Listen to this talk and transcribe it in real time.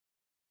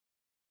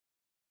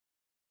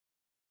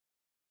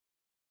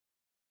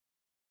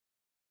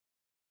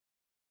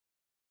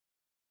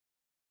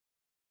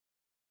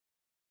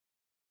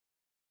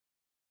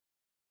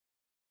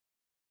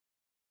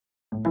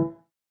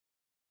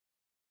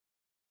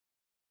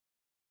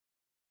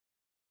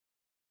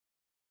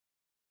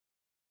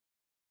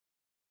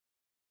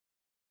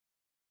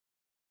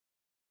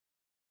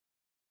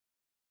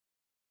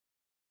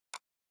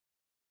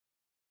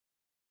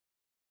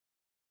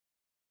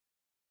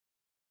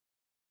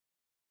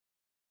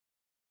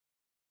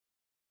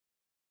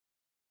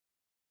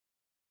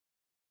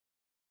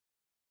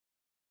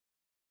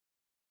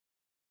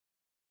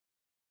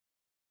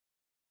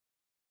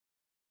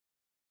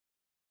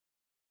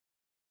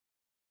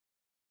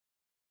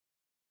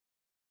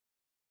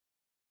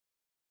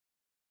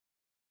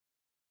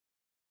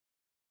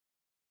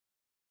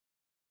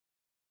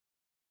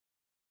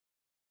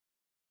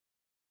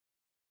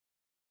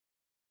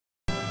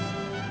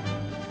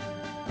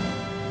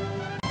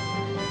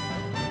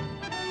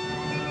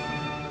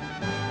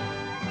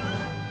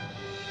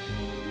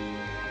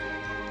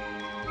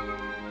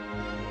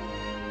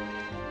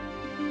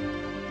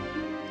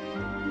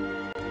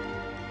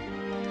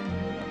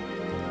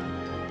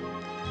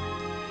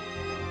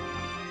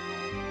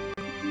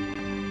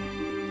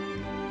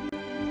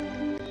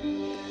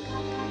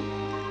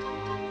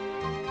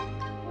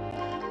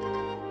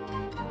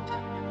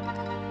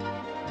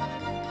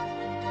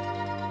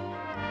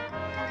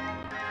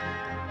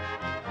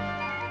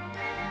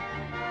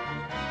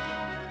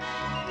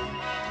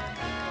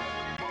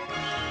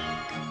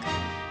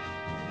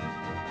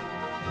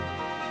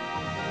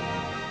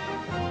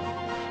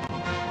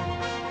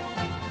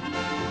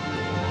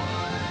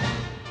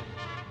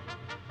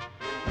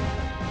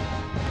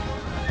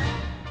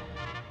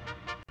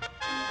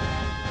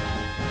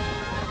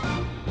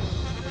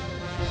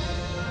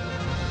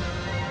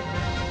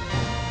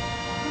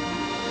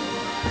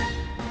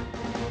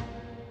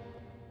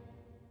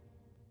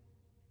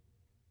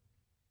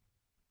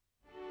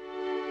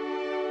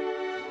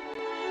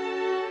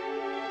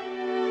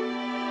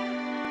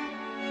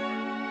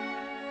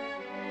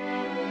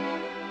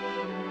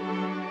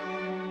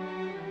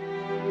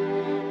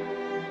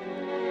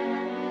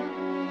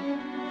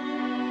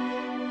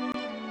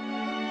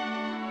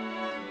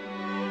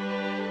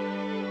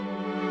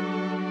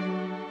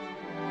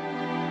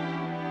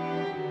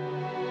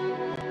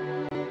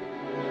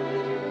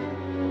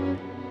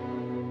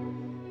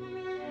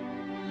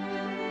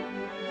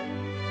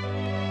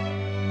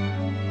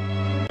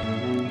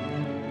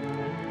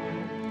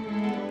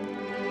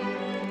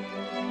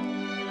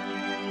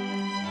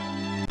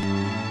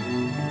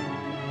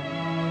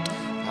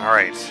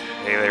Alright,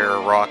 hey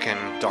there, Rock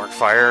and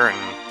Darkfire, and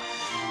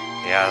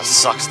yeah, it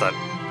sucks that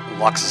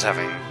Lux is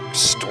having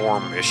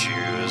storm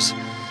issues.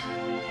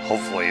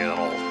 Hopefully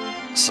it'll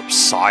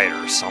subside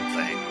or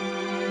something.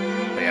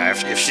 But yeah,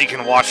 if she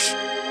can watch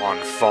on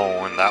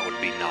phone, that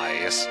would be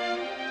nice.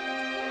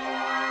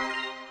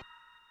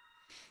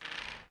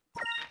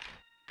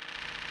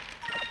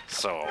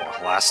 So,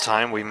 last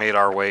time we made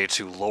our way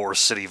to Lower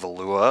City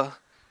Valua.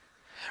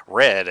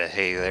 Red,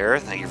 hey there,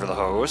 thank you for the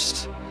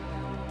host.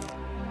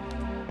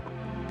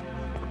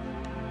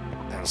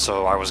 And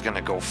so I was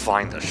gonna go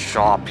find the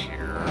shop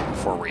here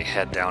before we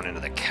head down into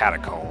the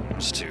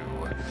catacombs to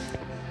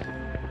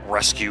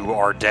rescue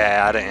our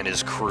dad and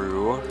his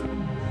crew.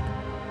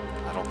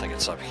 I don't think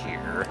it's up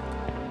here.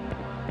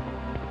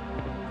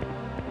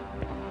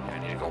 I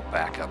need to go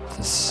back up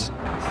this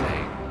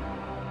thing.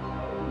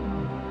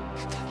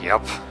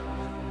 Yep.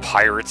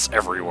 Pirates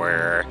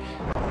everywhere.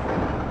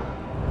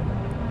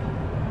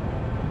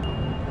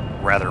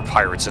 Rather,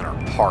 pirates in our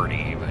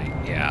party,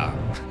 but yeah.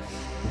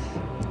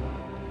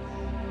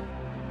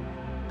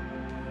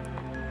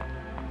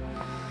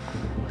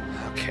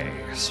 Okay,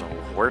 so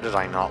where did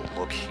I not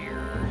look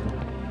here?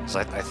 Because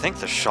I think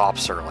the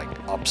shops are, like,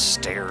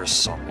 upstairs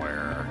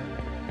somewhere.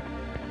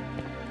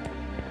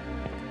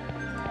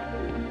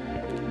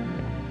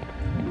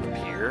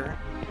 Up here?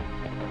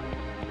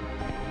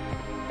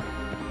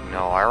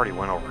 No, I already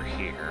went over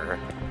here.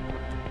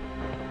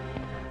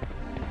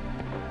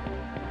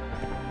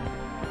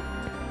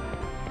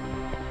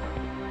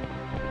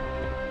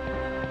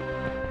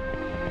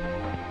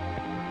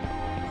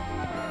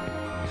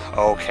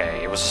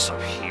 Okay, it was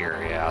up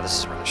here. Yeah, this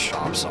is where the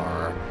shops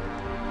are.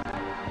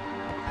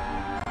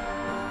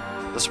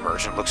 This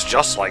merchant looks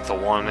just like the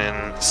one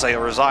in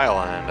Sailor's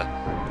Island.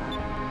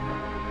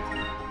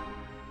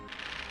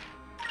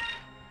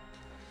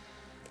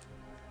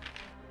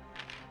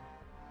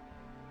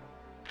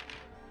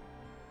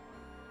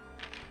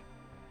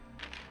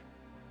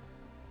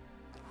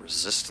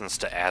 Resistance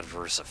to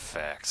adverse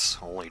effects.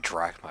 Only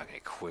Drachma can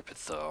equip it,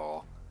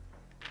 though.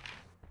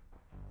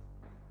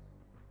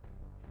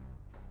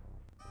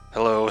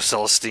 Hello,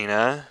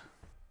 Celestina.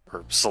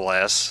 Or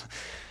Celeste.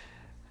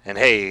 And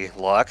hey,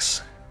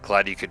 Lux.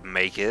 Glad you could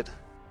make it.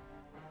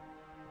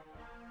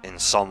 In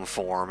some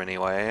form,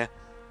 anyway.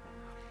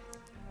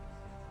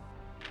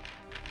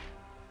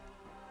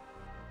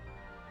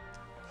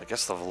 I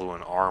guess the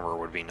Valuan armor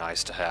would be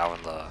nice to have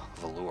in the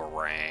Valua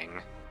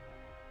Rang.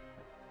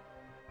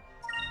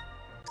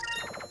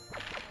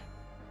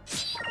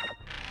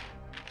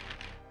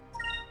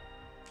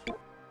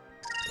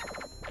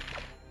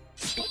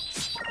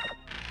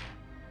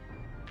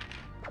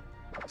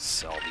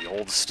 Sell the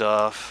old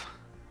stuff.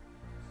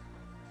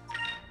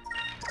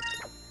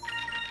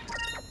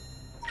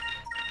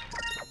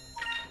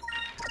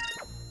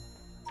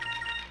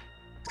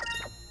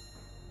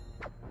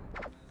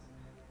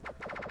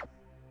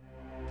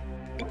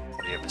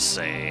 What do you have to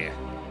say?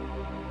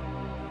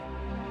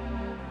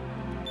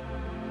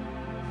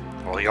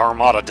 Well, the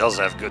Armada does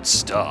have good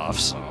stuff,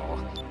 so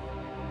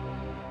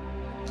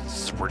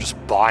we're just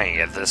buying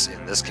it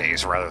in this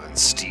case rather than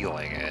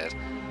stealing it.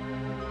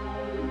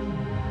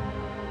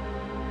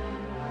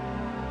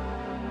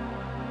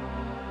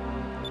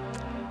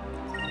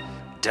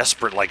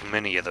 Desperate like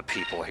many of the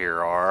people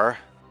here are.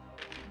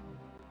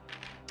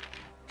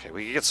 Okay,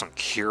 we can get some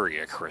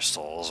Curia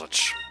crystals,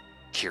 which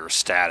cure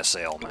status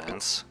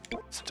ailments.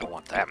 So don't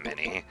want that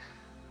many.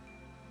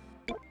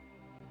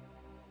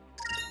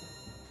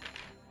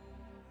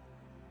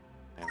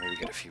 And maybe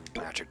get a few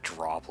magic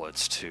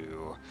droplets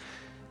too.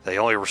 They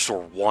only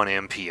restore 1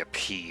 MP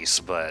apiece,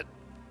 but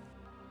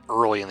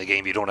early in the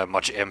game you don't have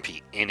much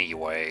MP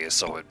anyway,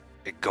 so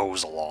it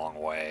goes a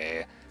long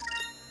way.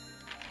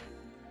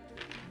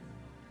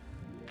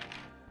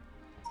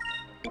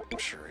 I'm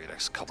sure he had a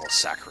couple of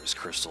Sacris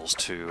crystals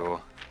too.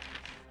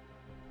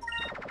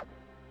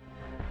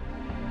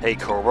 Hey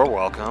Cobra,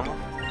 welcome.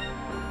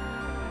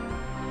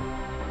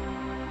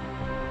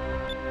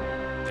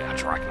 Yeah,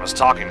 Draken was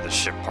talking to the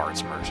ship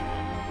parts merchant.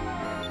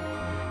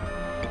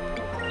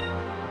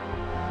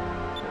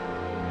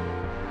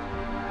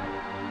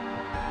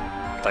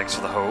 Thanks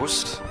for the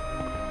host.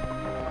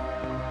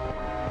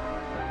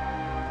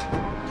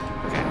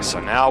 Okay, so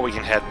now we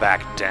can head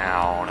back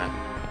down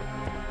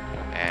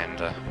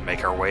and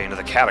make our way into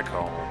the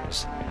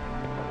catacombs.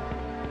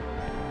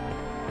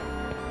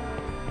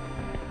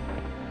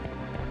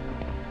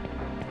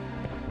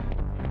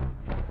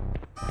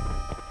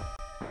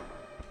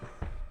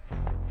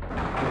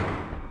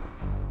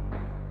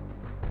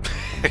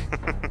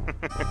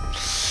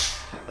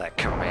 That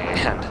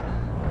command.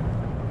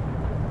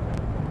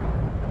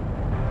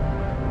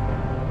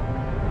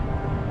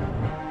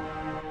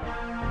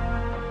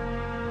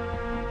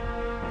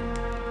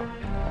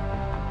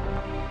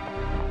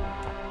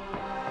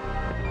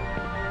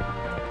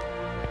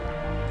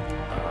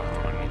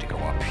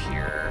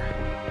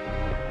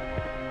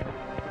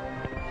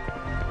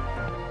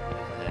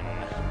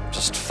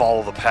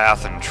 Follow the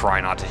path and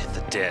try not to hit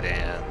the dead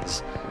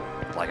ends,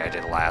 like I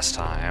did last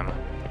time.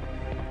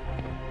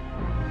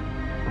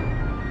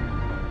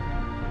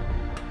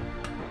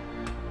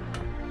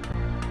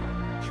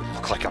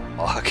 look like a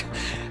mug.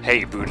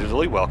 Hey,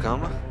 Bootedly,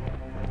 welcome.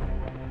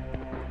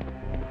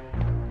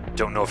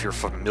 Don't know if you're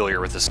familiar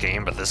with this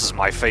game, but this is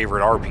my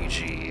favorite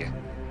RPG.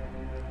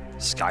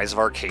 Skies of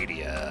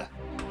Arcadia.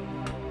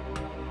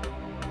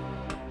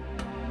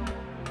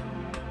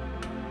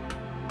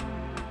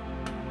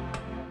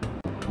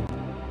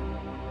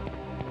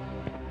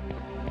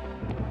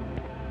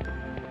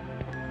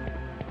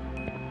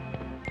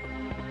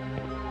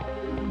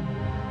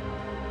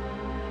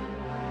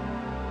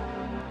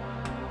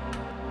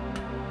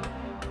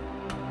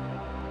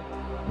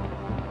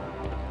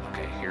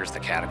 Okay, here's the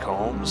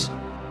catacombs.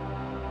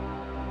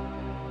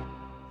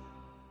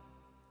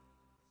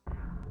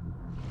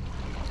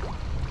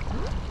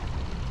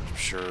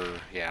 Sure,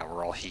 yeah,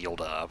 we're all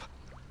healed up.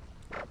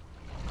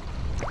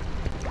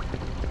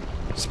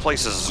 This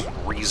place is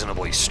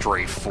reasonably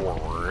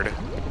straightforward.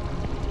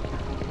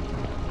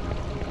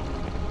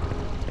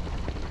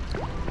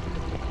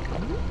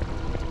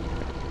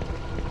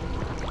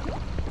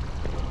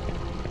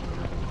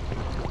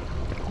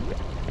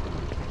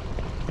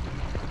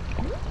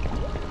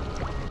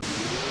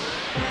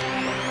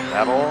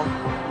 Battle.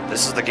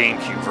 This is the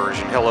GameCube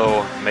version.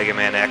 Hello, Mega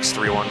Man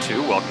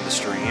X312. Welcome to the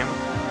stream.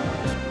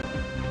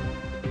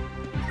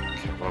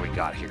 What do we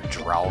got here?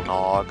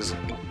 Drownogs.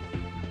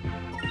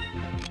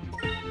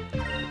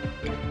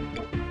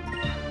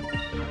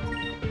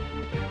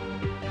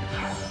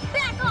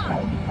 Back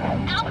off!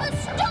 Alpha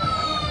Star!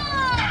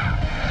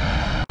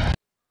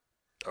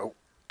 Oh.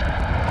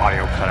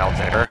 Audio cut out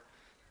there.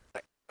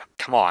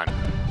 Come on.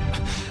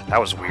 That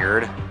was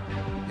weird.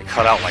 It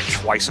cut out like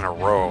twice in a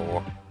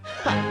row.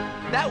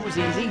 That was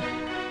easy.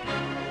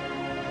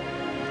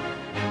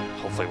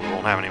 Hopefully we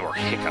won't have any more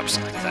hiccups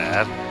like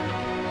that.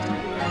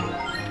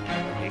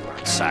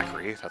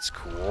 Zachary, that's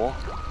cool.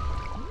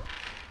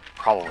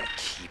 Probably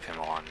keep him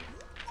on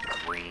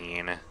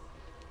green.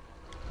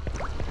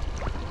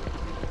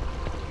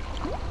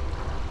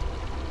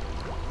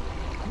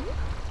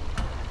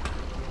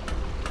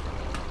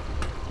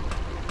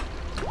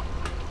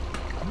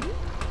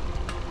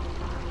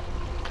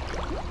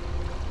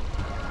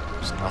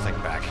 There's nothing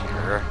back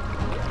here.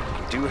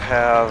 We do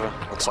have,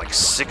 looks like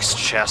 6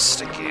 chests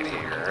to get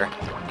here.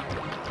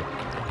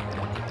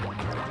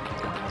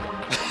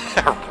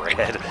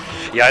 Red.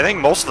 Yeah, I think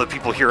most of the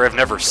people here have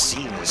never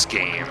seen this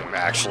game,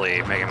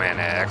 actually, Mega Man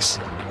X.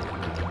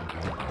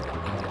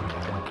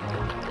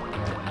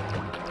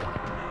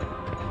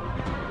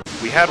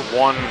 We had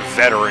one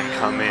veteran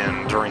come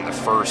in during the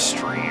first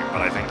stream,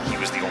 but I think he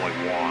was the only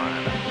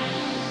one.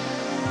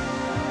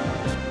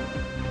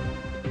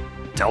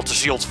 Delta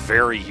Shield's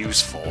very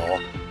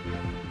useful.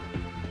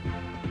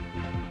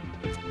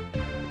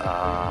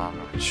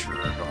 Sure,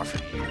 go after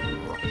you.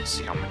 Let's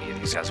see how many of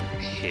these guys we can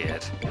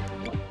hit.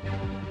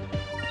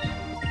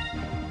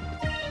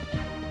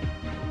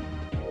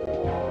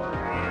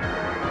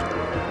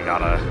 We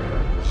got a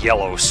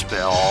yellow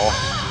spell.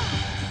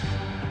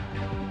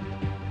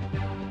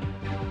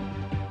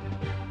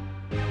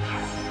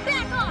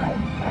 Back off!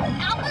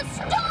 Alpha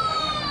Star!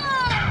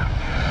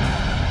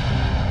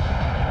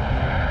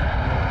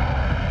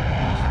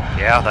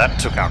 Yeah, that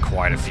took out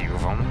quite a few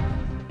of them.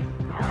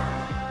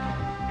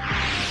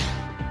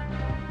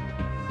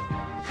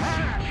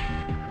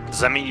 Does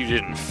that mean you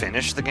didn't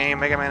finish the game,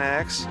 Mega Man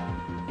X?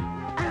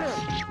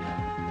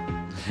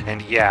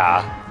 And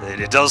yeah,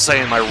 it does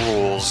say in my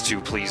rules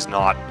to please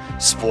not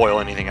spoil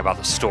anything about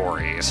the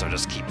story, so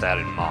just keep that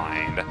in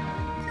mind.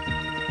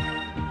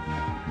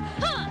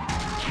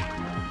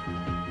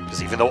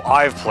 Because even though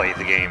I've played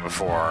the game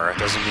before, it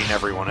doesn't mean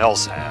everyone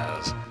else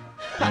has.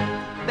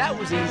 That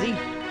was easy.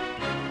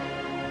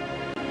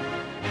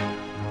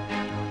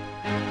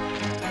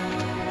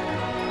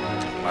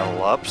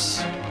 Level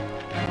ups.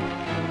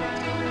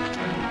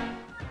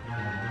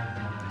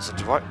 So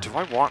do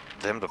I want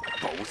them to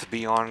both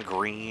be on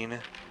green?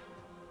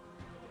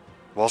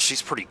 Well,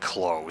 she's pretty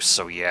close,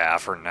 so yeah,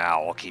 for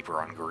now I'll keep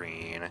her on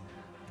green.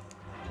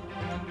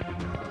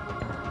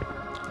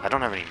 I don't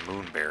have any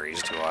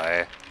moonberries, do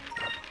I?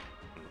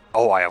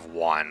 Oh, I have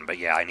one, but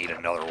yeah, I need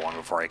another one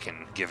before I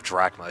can give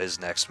Drachma his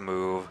next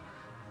move.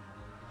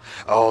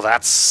 Oh,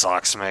 that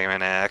sucks, Mega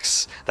Man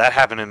X. That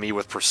happened to me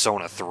with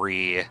Persona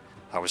 3.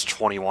 I was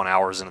 21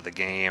 hours into the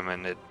game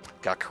and it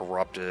got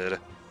corrupted.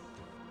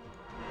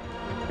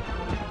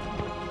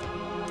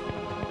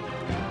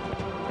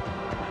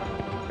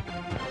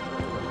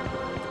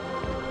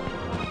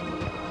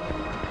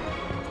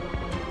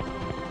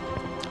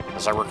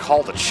 As I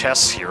recall, the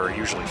chests here are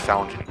usually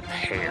found in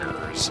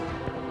pairs.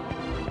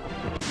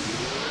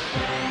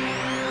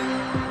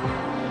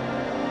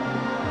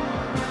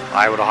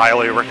 I would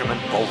highly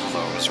recommend both of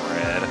those,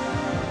 Red.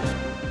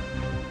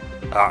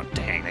 Oh,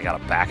 dang, they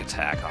got a back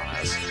attack on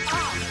us.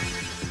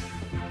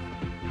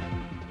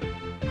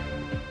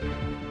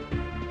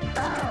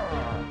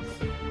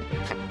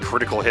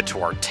 Critical hit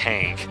to our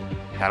tank.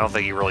 I don't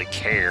think he really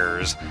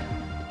cares.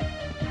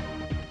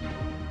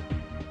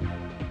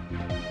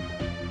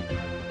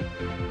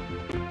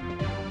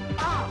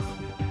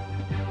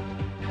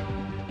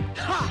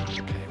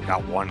 Okay, we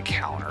got one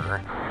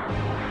counter.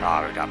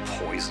 Ah, we got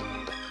poisoned.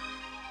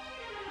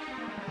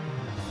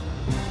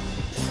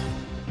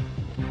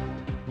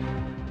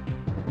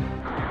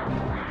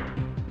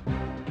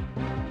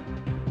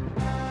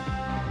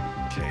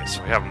 Okay,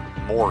 so we have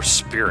more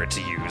spirit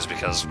to use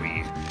because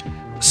we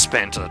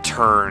spent a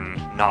turn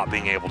not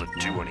being able to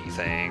do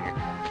anything.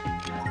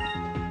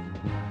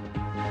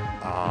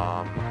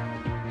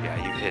 Yeah,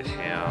 you hit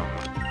him.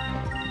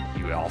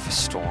 You Alpha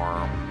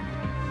Storm.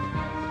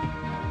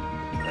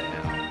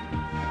 Then.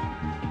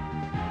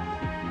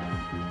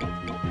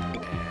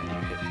 And you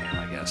hit him,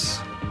 I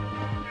guess.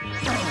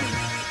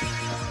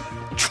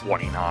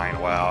 29,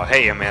 wow.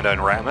 Hey, Amanda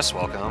and Ratmus,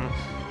 welcome.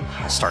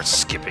 I'll start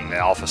skipping the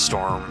Alpha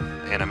Storm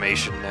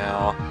animation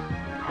now.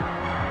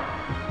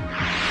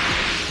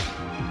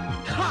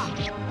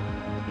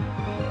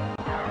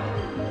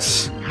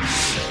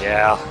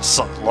 Yeah,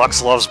 so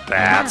Lux loves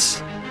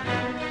bats.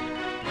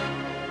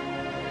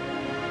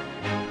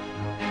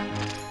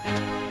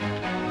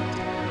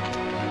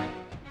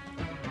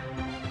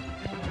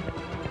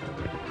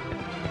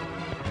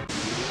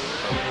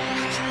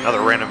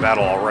 Another random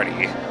battle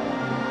already.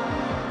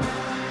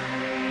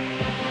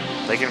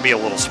 They can be a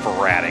little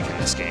sporadic in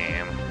this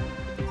game.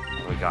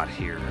 What do we got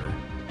here?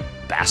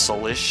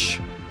 Basilish.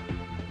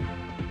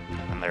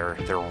 And they're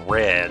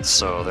red,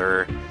 so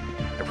they're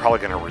probably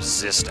going to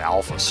resist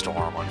Alpha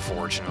Storm,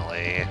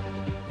 unfortunately.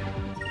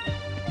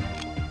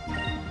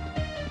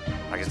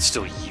 I can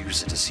still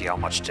use it to see how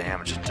much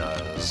damage it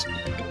does.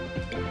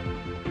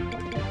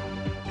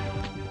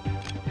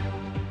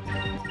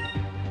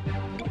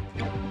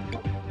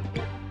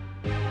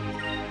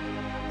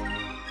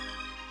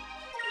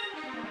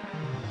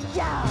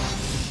 Yeah.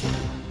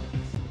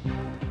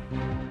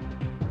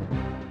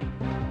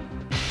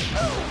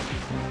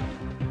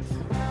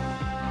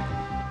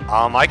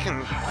 I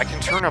can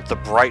turn up the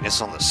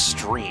brightness on the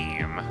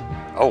stream.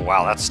 Oh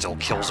wow, that still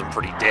kills him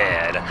pretty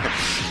dead.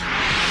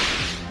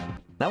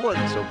 That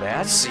wasn't so bad.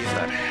 Let's see if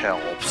that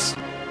helps.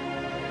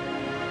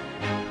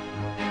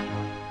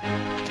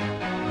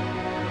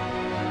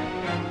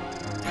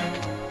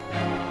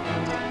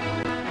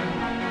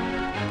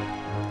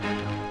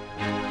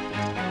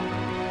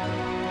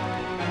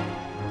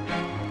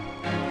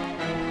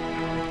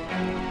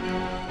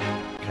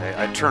 Okay,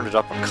 I turned it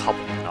up a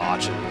couple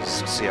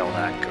notches. See how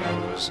that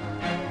goes.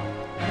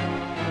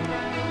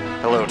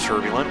 Hello,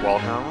 Turbulent.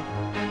 Welcome.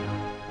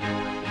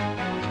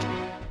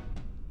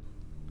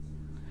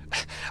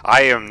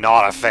 I am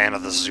not a fan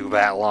of the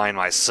Zubat line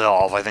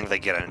myself. I think they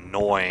get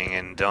annoying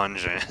in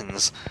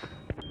dungeons.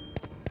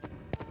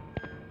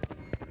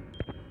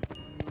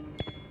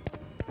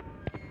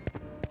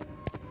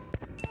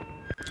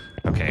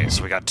 Okay,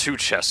 so we got 2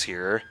 chests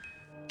here.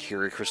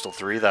 Curie Crystal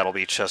 3, that'll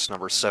be chest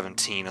number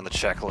 17 in the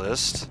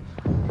checklist.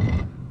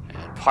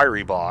 And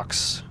Pyre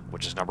Box,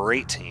 which is number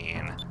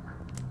 18.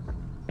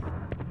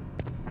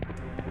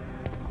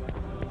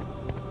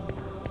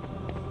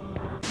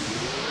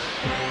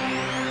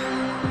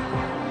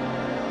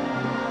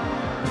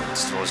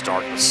 Still is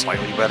dark, but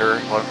slightly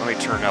better. Let me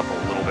turn it up a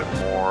little bit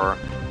more.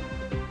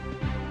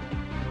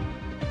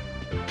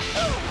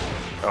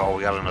 Oh,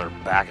 we got another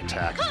back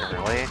attack,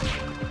 apparently.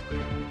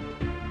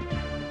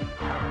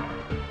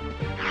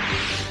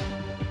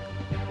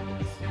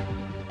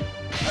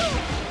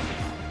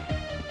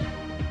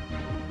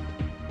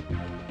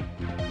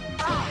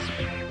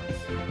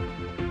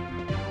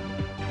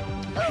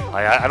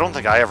 I don't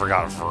think I ever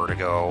got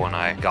vertigo when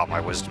I got my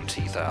wisdom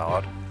teeth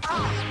out.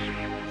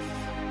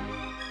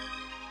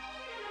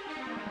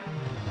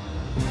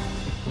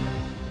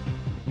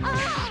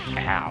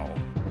 Ow.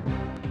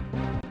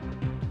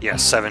 Yeah,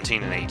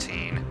 17 and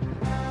 18.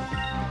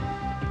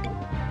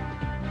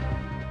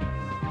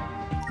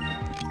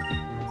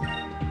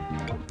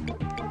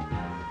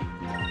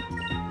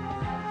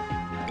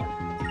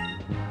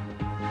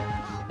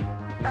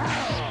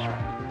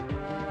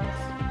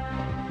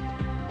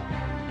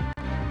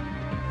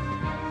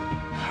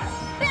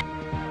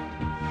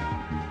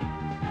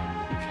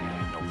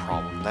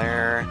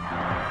 There.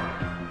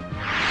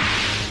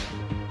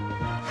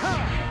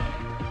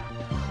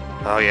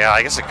 Oh yeah,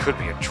 I guess it could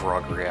be a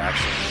drug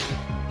reaction.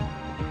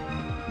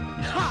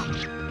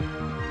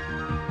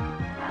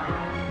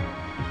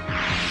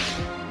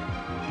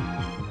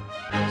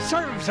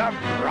 Serves up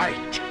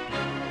right.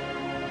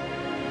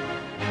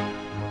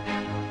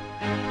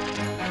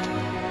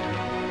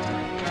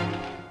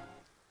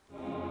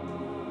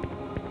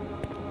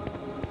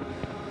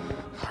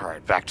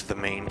 Alright, back to the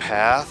main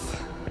path.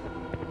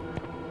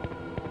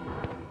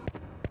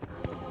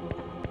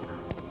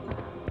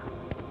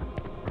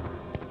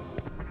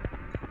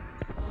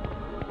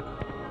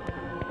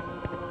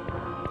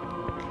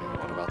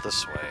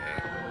 This way.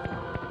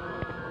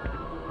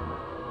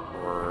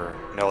 Or...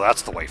 no,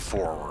 that's the way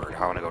forward.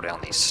 I want to go down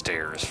these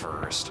stairs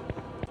first.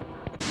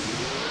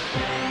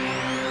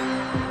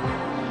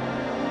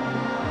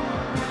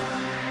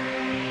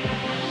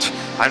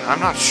 I'm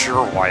not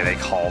sure why they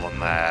call them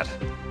that.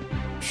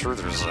 I'm sure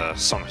there's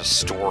some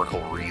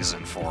historical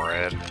reason for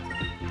it.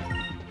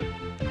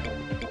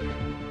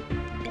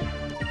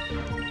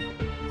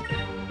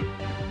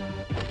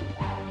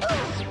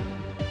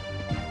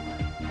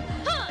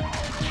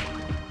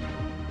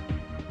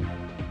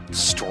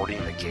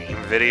 distorting the game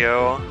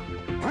video.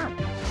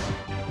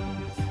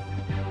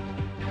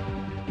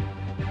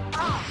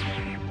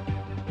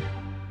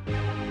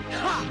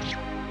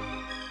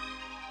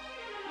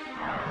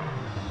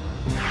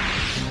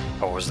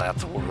 Oh, was that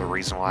the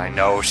reason why?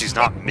 No, she's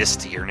not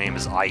Misty. Her name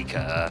is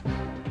Aika.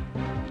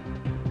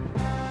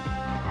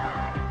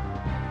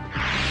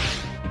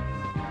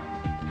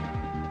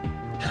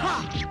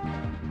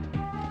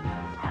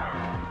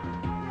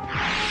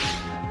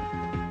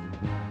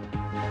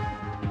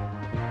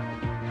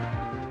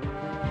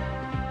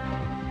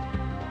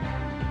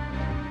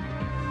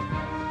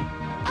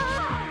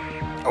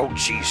 Oh,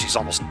 geez, she's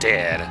almost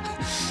dead.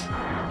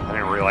 I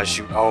didn't realize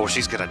she... Oh,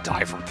 she's gonna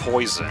die from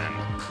poison.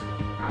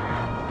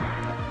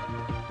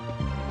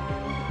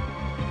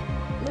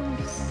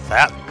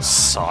 That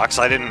sucks.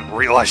 I didn't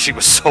realize she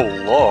was so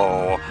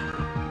low.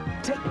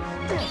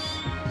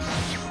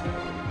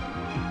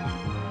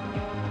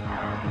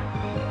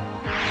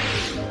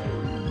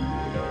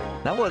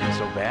 That wasn't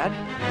so bad.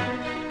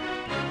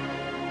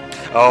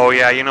 Oh,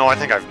 yeah, you know, I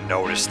think I've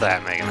noticed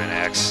that, Mega Man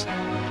X.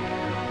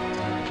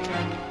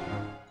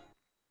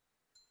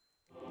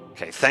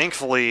 Okay,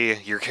 thankfully,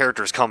 your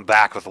characters come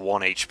back with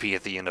 1 HP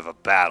at the end of a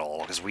battle,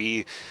 because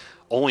we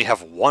only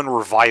have 1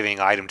 reviving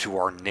item to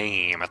our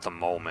name at the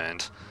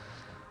moment.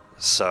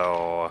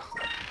 So,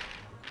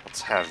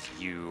 let's have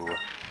you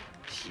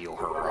heal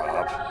her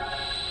up.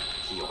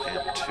 Heal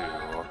him, too.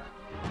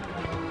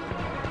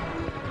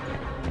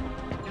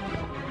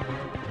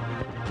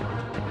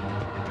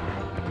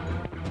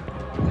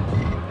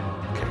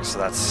 Okay, so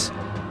that's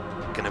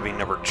gonna be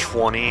number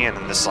 20, and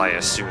then this, I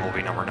assume, will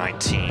be number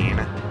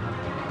 19.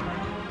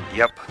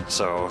 Yep,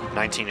 so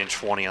 19 and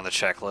 20 on the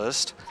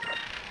checklist.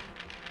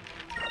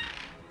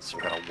 So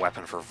we got a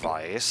weapon for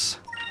Vice.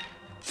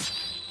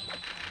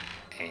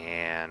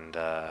 And,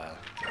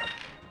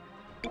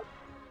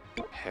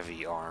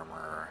 heavy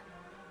armor.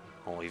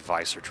 Only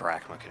Vice or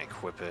Drachma can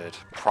equip it.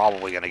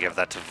 Probably gonna give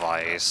that to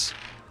Vice.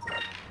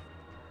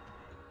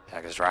 Yeah,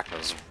 because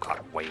Drachma's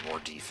got way more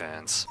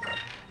defense.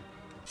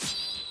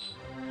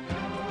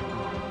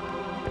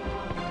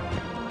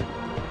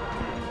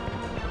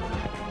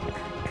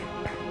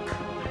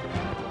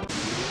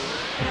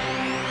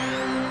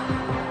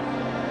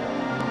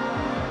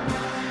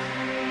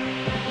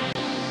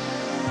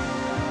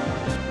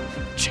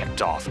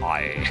 Checked off, you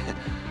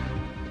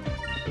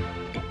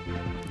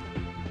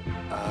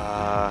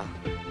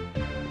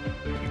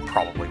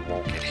probably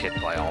won't get hit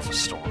by Alpha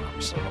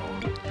Storm, so...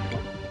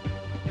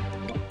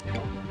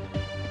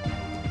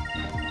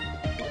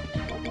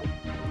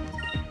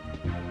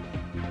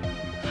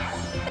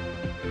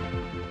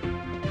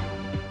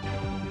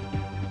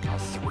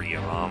 Got 3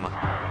 of them.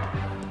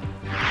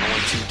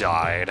 Only 2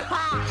 died.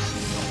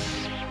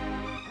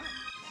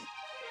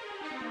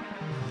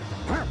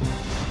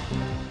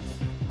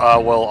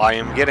 Well, I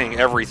am getting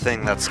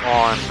everything that's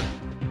on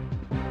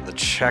the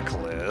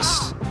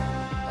checklist.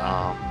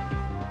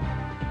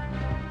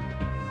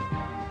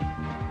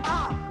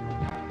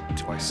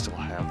 Do I still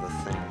have the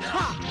thing?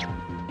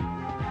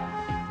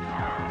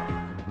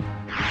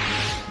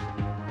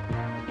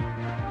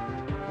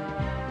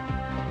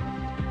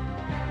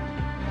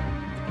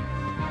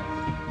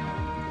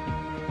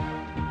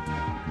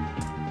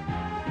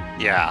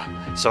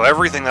 Yeah, so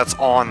everything that's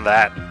on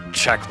that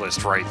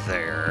checklist right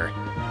there.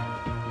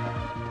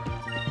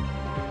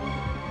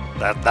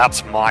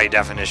 That's my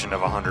definition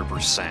of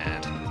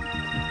 100%.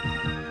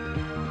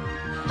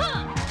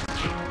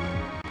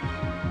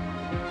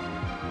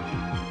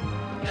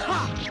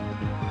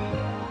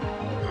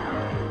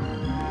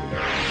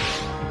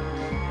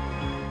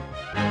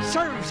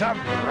 Serves them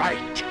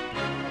right.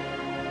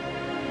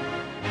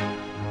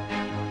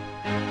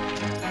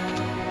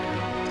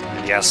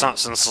 And yeah,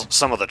 since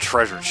some of the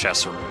treasure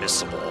chests are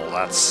missable,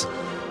 that's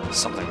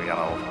something we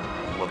gotta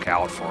look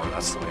out for.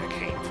 That's the way it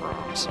came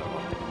from, so...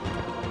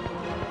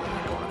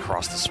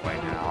 Across this way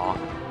now.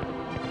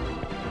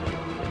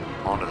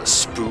 Onto the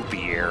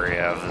spoopy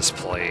area of this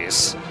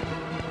place,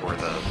 where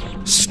the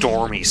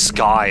stormy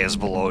sky is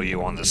below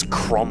you on this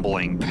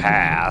crumbling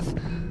path.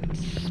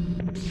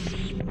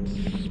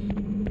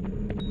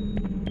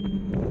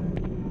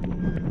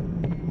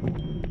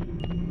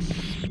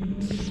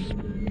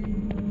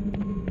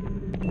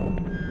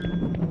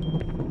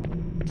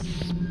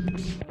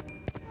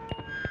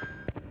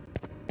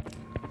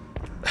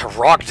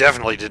 Rock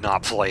definitely did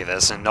not play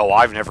this, and no,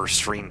 I've never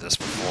streamed this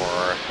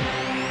before.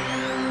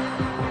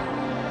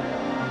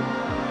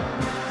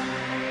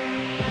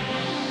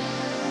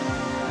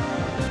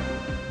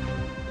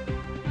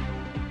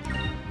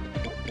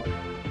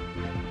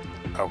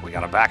 Oh, we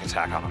got a back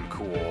attack on him,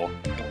 cool.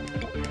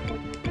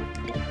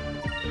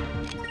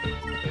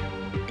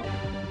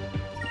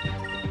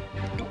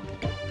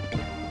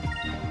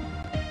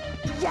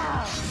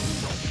 Yeah.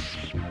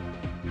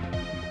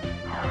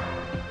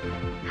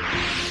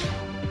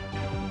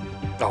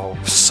 Oh,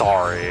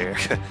 sorry.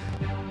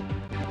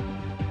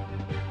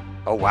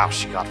 Oh wow,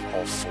 she got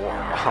all 4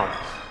 of them.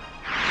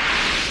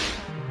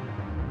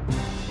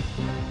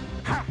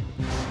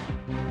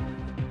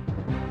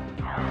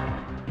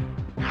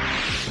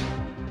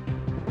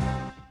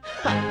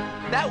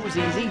 That was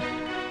easy.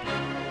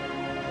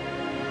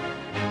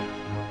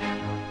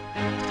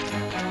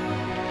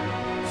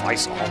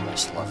 Vice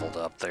almost leveled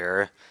up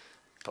there,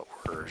 but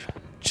we're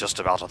just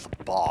about at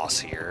the boss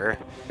here.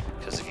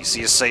 Because if you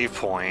see a save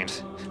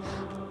point,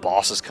 the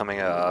boss is coming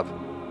up.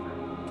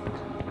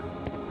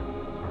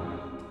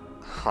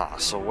 Huh,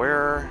 so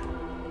where...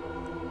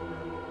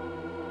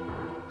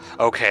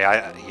 Okay,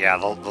 yeah,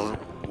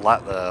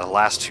 the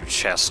last two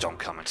chests don't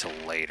come until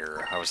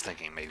later. I was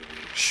thinking maybe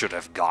we should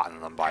have gotten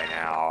them by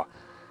now.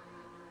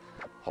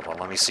 Hold on,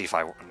 let me see if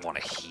I want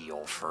to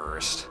heal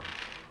first.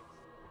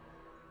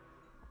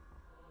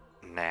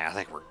 Nah, I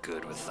think we're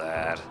good with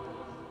that.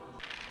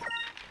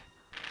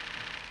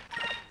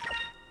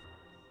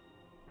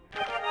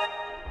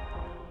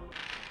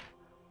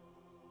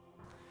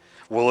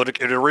 Well,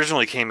 it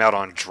originally came out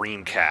on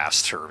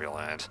Dreamcast,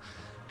 Turbulent.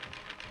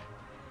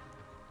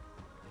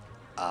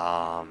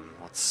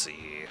 Let's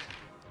see.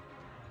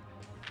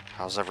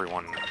 How's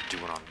everyone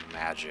doing on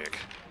Magic?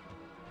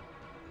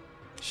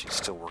 She's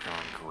still working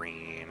on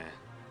Green.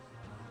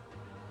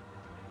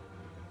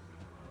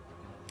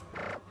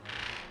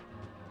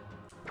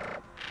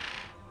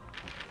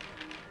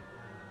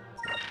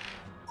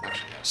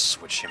 Actually, I'm gonna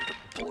switch him to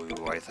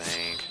blue, I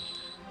think.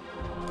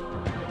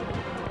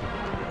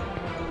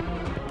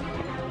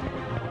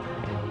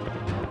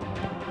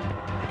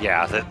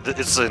 Yeah,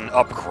 it's an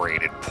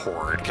upgraded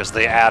port, because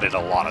they added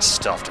a lot of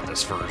stuff to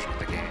this version of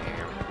the game.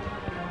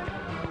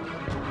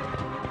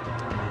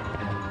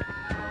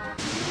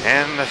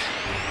 And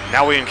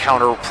now we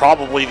encounter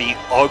probably the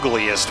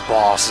ugliest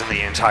boss in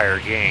the entire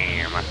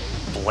game,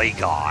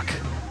 Blagok.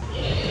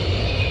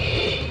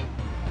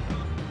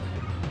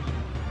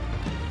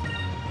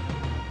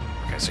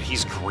 Okay, so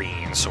he's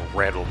green, so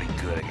red will be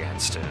good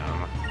against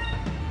him.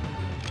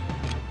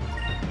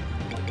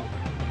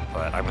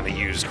 But I'm going to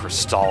use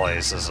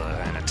Crystales as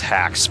an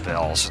attack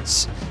spell,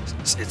 since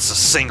it's a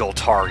single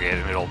target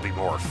and it'll be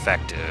more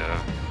effective.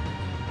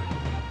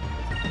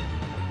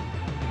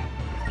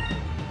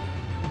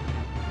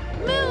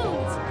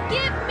 Moons,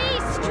 give me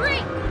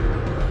strength!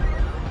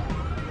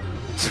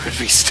 Would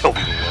we still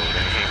be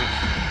loading?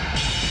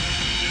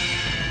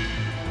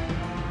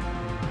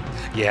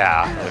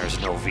 Yeah, there's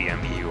no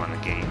VMU on the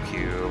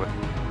GameCube.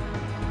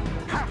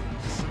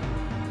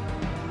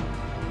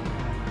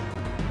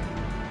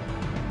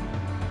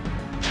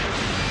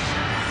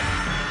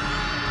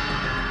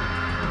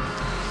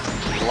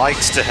 He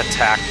likes to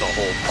attack the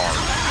whole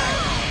party.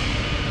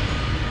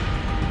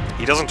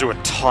 He doesn't do a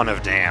ton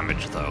of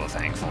damage, though,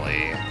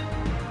 thankfully.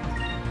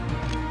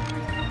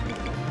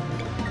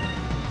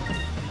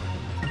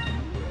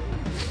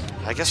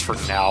 I guess for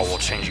now we'll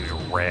change you to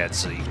red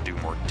so you can do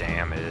more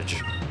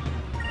damage.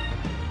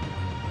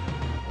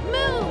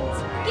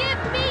 Moons, give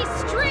me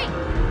strength!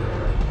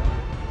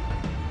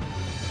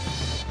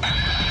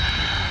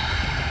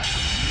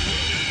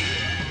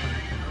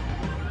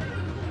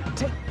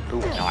 Ooh,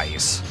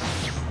 nice.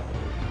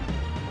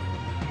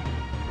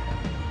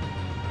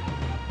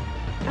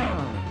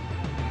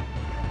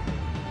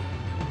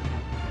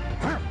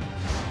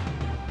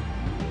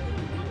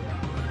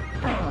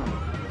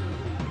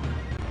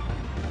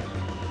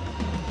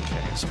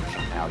 Okay, so we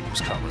can now use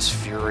Cutlass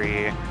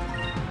Fury.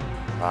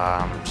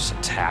 Just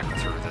attack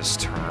through this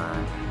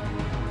turn.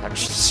 I'm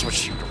just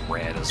switch you to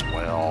red as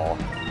well.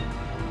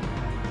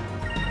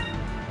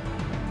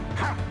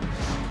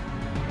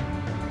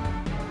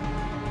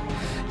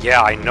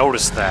 Yeah, I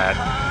noticed that,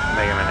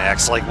 Mega Man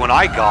X. Like, when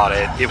I got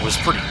it, it was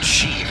pretty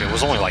cheap. It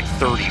was only like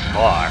 30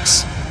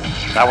 bucks.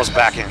 That was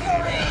back in,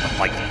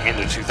 like, the end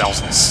of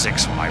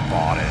 2006 when I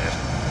bought it.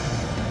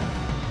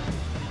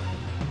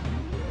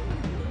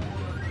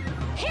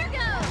 Here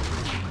goes!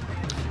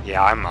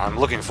 Yeah, I'm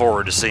looking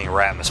forward to seeing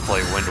Ratmus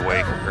play Wind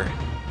Waker.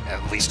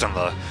 At least on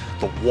the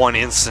one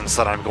instance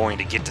that I'm going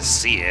to get to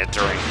see it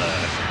during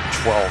the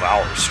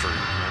 12-hour stream.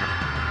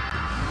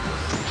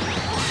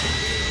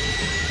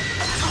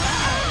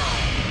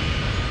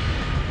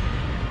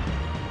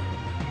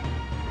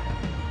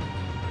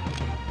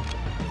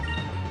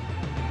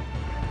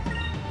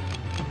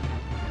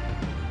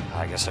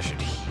 I guess I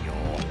should heal.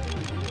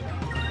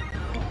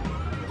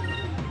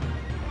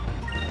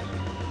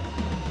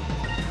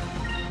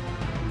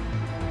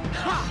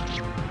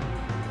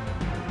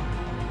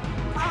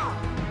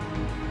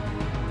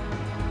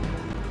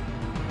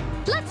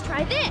 Let's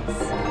try this!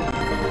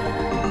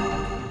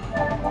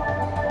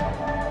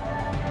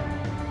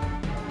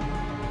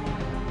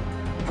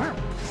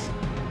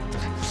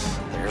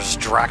 There's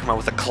Drachma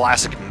with a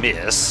classic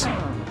miss.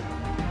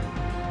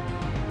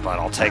 But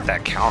I'll take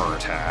that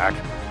counterattack.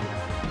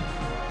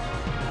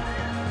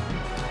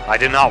 I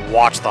did not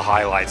watch the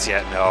highlights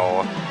yet,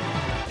 no.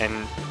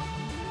 And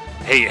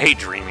hey,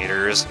 Dream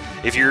Eaters,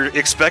 if you're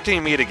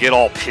expecting me to get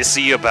all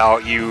pissy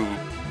about you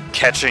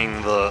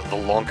catching the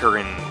lunker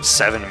in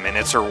 7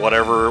 minutes or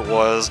whatever it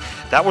was,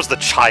 that was the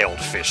child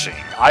fishing.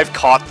 I've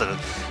caught the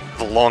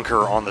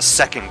lunker on the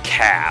second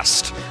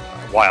cast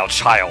while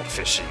child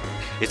fishing.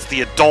 It's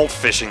the adult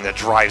fishing that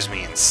drives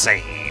me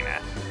insane.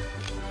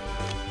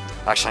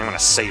 Actually, I'm gonna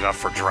save up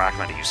for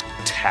Drachma to use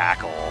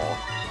Tackle.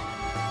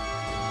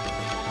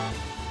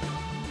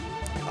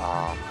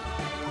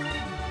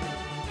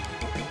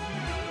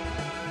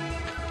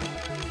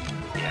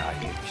 Yeah,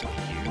 you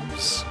can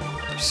use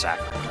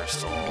Sacred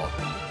Crystal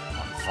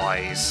on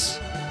Vice.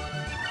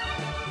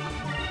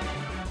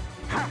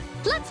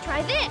 Let's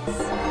try this!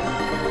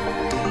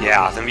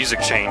 Yeah, the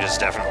music change is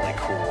definitely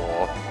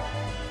cool.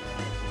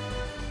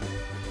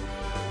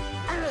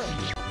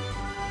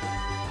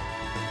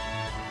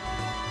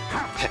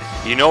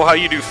 You know how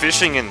you do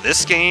fishing in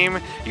this game?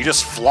 You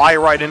just fly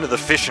right into the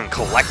fish and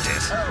collect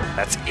it.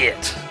 That's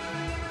it.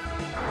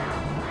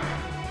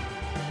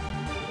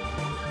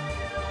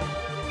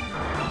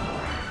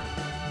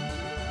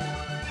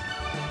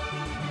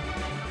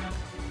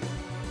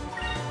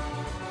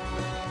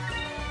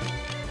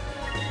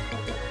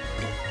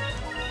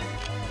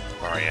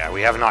 Oh yeah,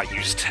 we have not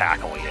used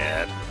Tackle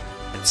yet.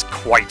 It's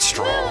quite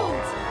strong.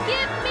 Moons,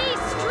 give me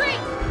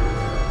strength!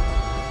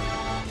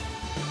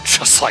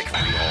 Just like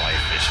real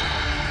life fishing.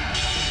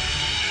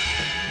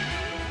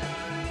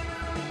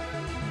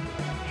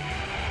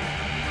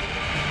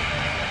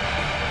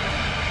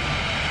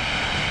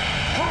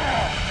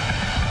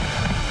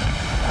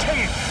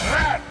 Take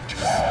that!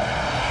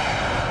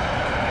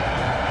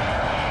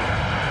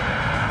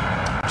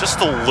 Just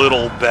a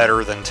little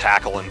better than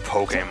Tackle in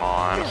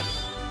Pokemon.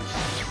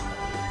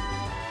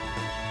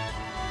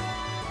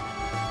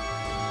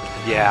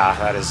 Yeah,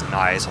 that is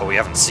nice. Oh, we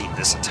haven't seen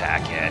this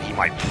attack yet. He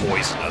might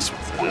poison us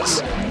with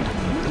this.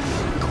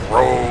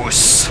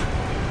 Gross.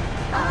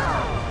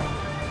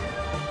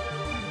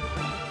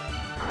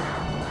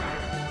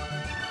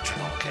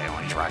 Okay,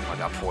 only Drachma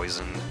got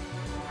poisoned.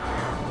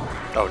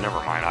 Oh,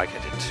 never mind. I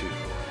did too.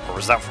 Or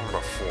was that from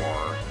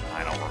before?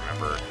 I don't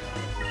remember.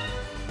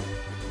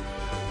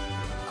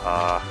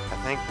 I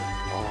think...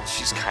 Well,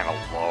 she's kind of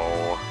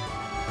low.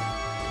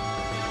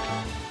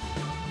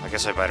 I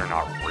guess I better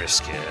not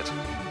risk it.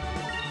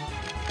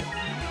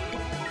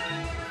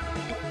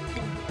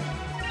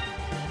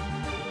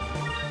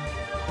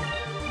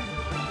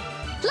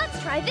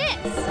 Let's try this!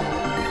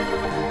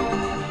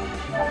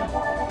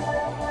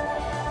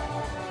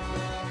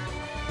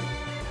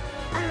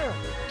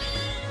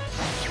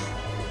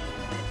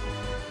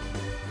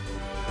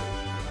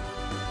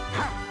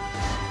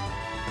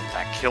 Did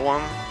that kill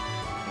him?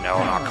 No,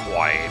 not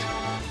quite.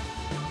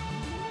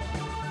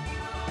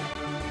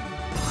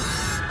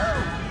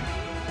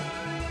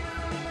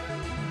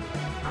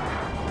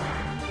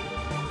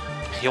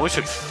 He only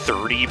took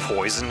 30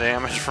 poison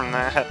damage from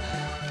that.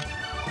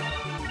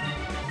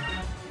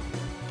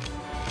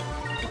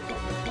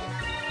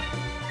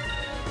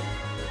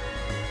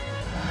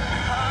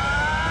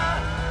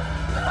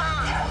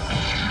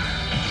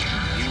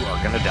 You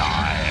are gonna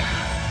die.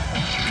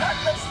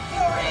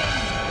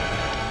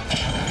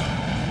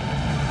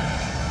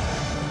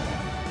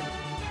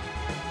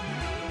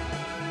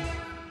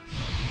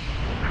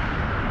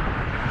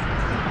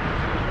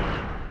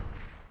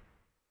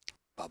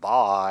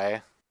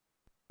 Bye-bye.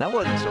 That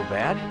wasn't so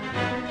bad.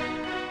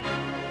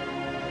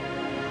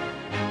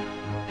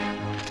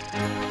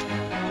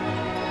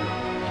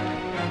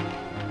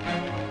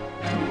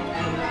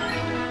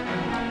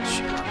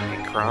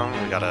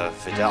 We got a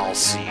Vidal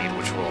Seed,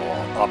 which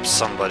will up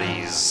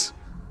somebody's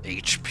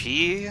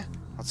HP.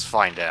 Let's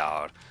find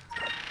out.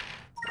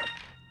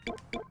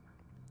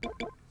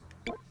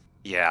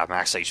 Yeah,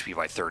 max HP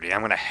by 30.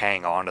 I'm gonna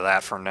hang on to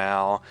that for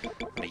now.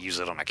 I'm gonna use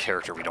it on a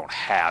character we don't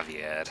have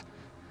yet.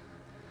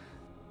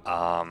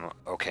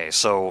 Okay,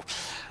 so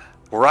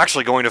we're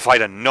actually going to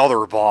fight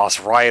another boss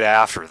right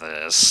after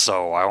this,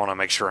 so I want to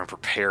make sure I'm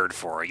prepared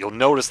for it. You'll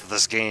notice that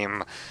this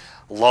game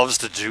loves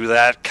to do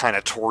that kind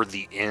of toward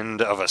the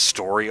end of a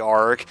story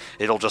arc.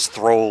 It'll just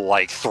throw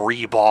like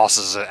 3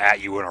 bosses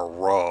at you in a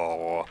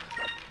row.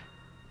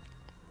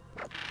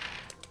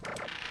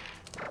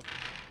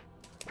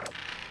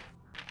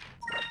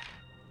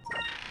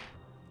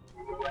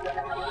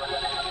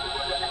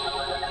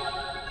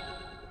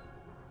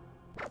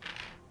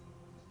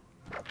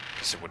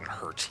 Guess it wouldn't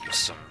hurt to use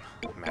some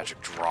magic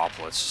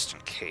droplets just in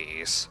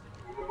case.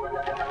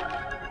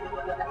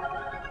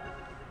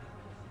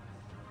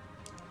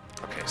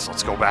 Okay, so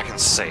let's go back and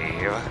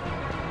save.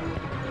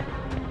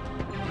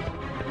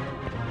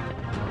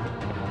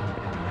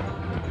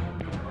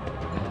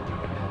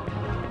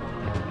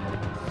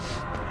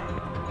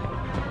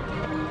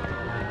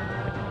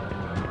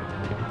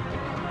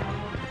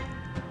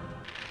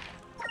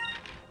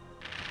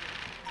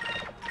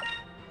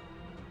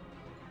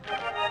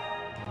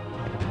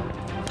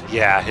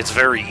 Yeah, it's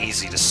very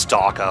easy to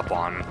stock up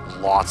on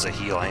lots of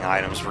healing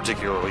items,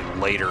 particularly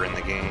later in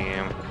the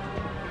game.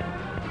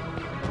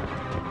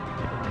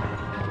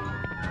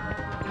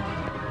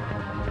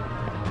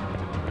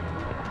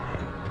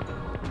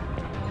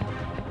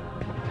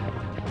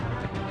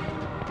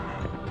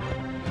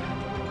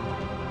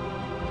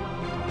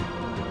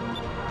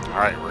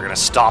 Alright, we're gonna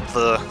stop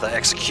the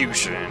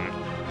execution.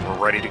 We're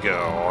ready to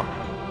go.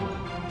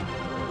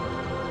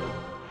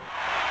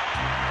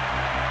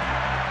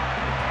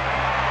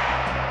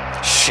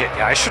 Shit,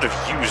 yeah, I should have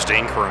used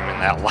Ingram in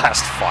that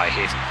last fight.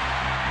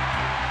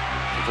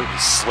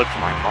 Completely slipped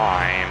my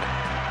mind.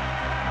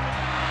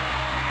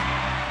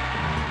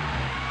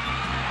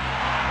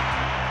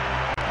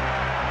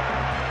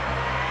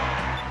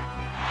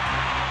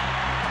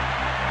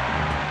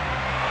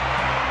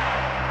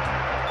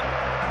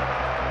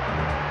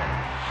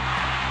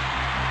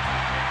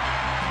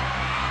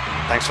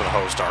 Thanks for the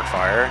hose,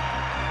 Darkfire.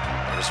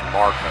 There's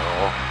Marco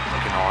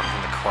looking on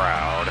from the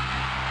crowd.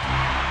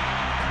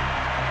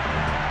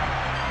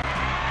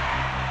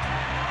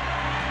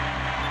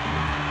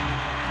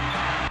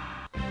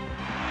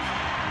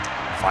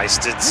 Vice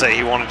did say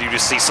he wanted you to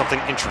see something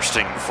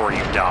interesting before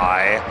you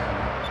die.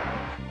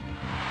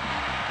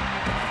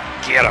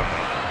 Get him.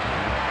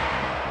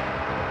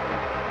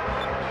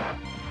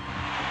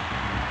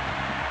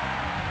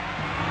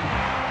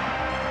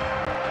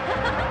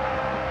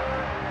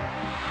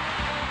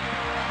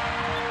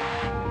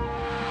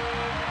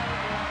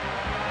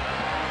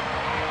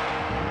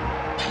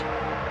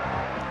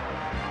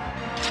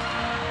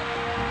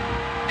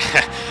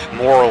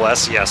 More or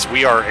less, yes.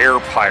 We are air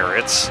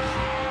pirates.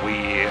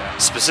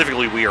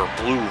 Specifically, we are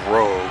blue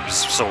rogues,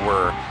 so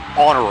we're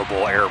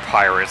honorable air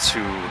pirates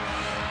who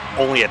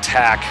only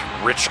attack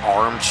rich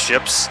armed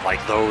ships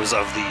like those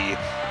of the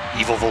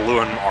evil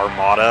Valuan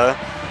Armada.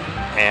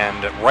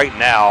 And right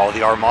now,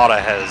 the Armada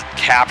has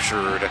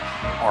captured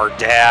our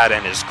dad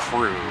and his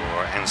crew,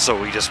 and so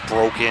we just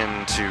broke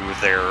into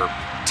their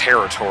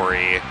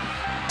territory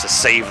to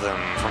save them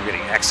from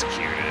getting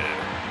executed.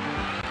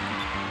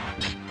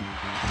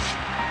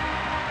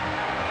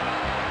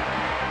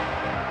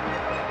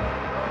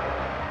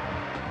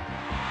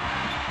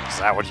 Is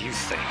that what you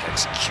think,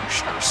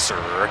 Executioner,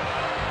 sir?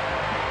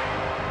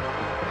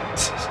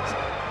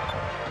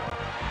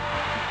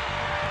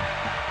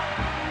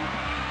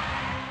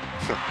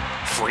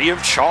 Free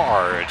of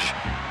charge.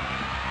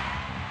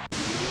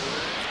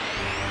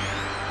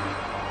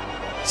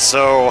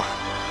 So,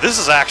 this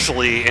is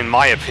actually, in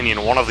my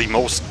opinion, one of the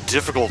most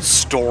difficult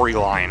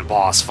storyline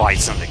boss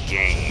fights in the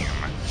game.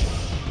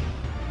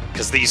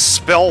 Because these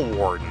spell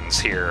wardens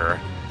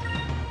here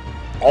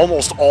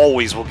almost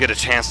always will get a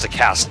chance to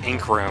cast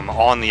Inkrim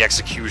on the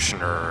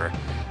Executioner,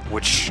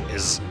 which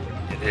is,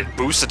 it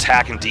boosts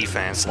attack and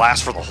defense,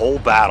 lasts for the whole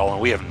battle,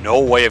 and we have no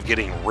way of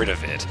getting rid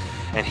of it.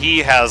 And he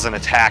has an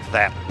attack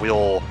that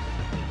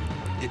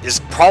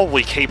is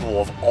probably capable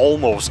of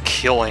almost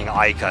killing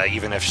Aika,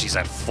 even if she's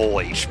at full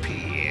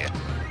HP.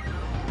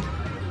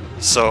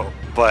 So,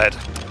 but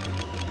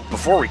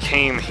before we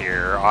came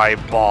here, I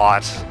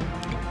bought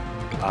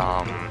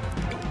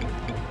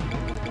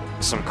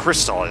some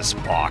Crystallis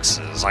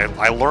boxes.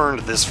 I learned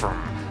this from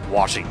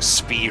watching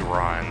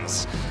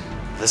speedruns.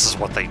 This is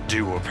what they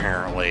do,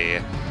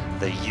 apparently.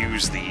 They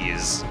use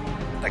these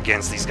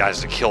against these guys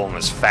to kill them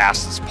as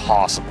fast as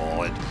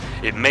possible.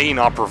 It may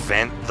not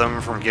prevent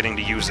them from getting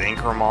to use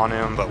Inkrim on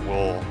him, but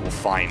we'll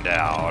find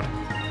out.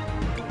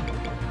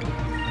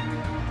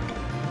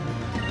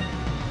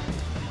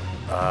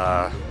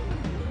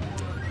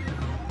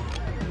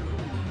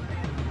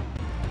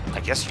 I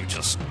guess you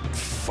just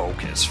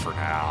focus for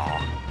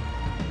now.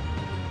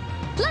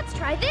 Let's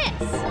try this.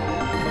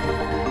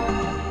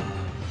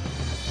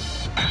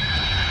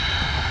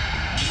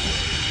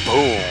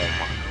 Boom.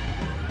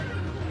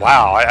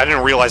 Wow, I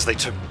didn't realize they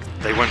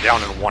went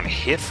down in one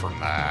hit from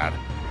that.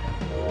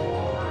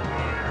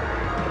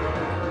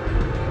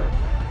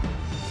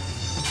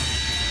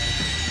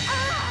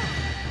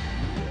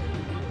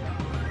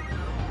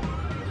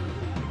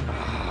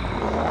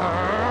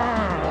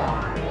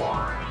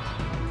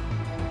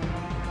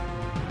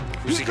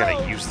 Who's he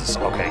gonna use this?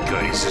 Okay,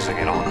 good, he's using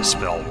it on the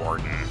Spell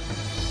Warden.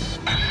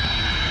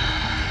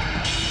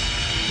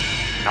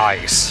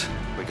 Nice.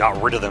 We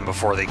got rid of them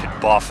before they could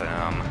buff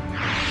him.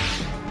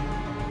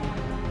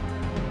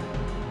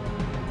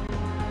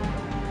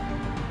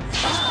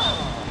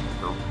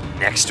 We're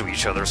next to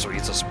each other, so he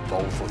hits us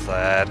both with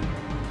that.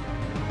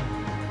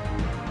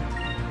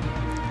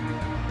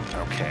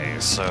 Okay,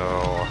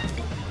 so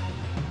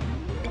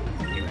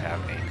you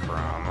have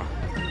Inkrim.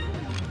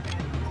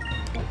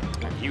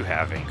 And you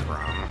have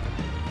Inkrim.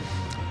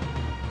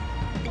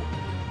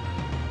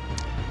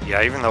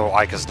 Yeah, even though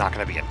Aika's not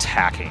going to be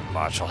attacking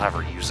much, I'll have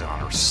her use it on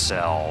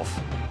herself.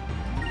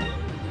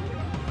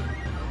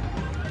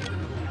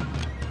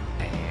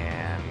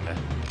 And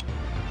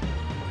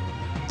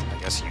I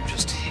guess you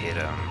just hit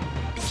him.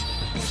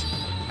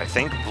 I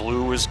think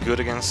blue is good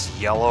against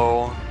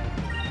yellow.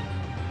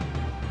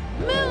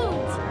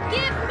 Moons,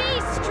 give me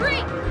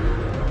strength!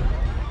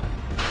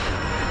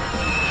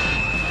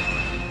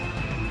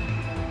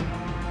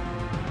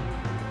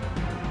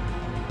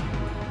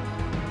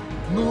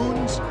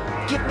 Moons,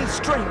 give me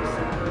strength.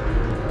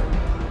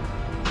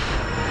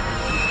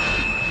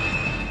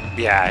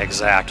 Yeah,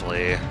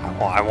 exactly.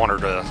 I want her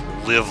to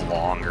live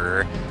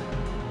longer.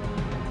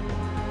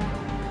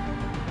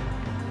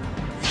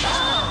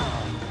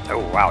 Oh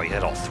wow, he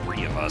hit all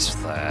three of us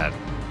with that.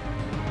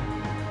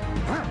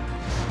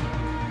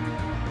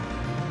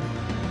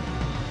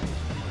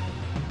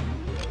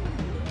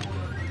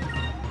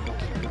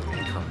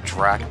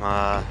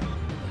 Drachma.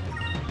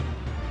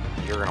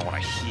 You're gonna want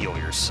to heal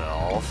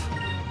yourself.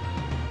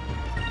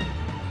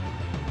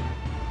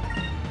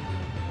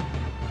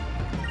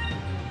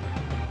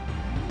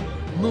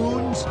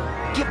 Moons,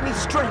 give me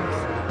strength.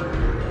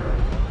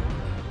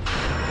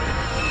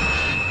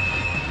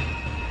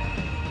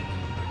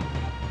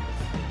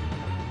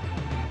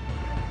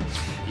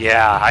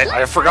 Yeah,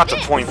 I forgot to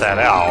point that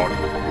out,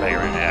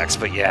 Baron X,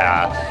 but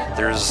yeah,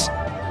 there's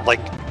like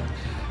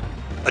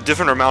a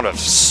different amount of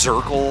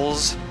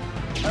circles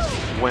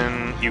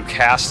when you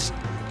cast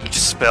each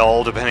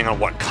spell depending on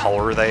what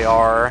color they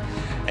are,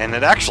 and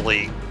it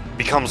actually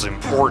becomes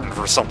important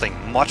for something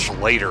much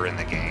later in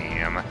the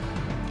game,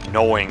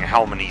 knowing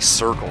how many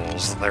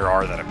circles there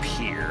are that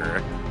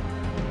appear.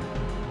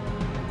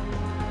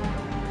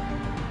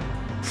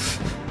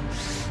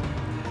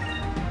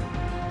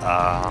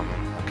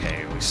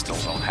 Okay, we still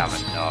don't have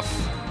enough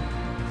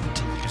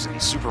to use any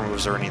super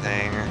moves or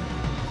anything.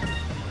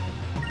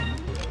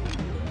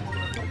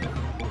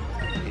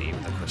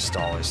 Even the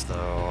Crystallis,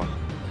 though.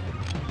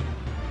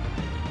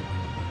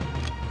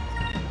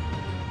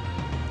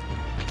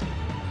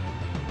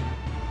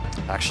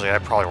 Actually, I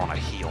probably want to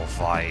heal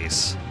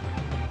Vice.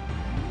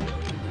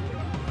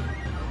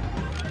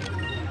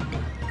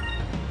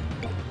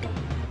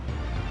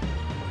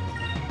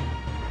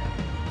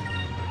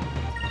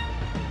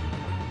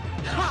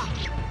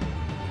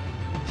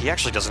 He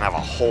actually doesn't have a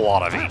whole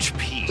lot of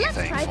HP,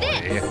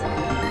 thankfully.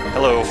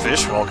 Hello,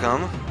 fish,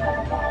 welcome.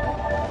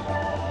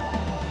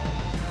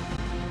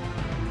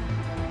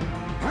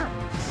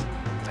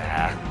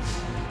 Ah,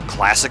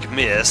 classic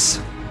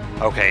miss.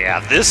 Okay, yeah,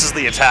 this is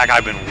the attack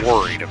I've been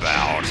worried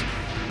about.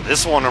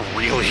 This one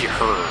really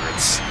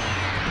hurts.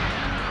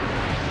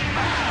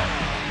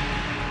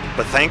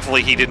 But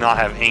thankfully he did not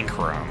have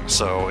Ankrum,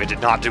 so it did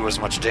not do as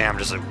much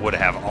damage as it would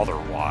have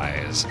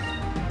otherwise.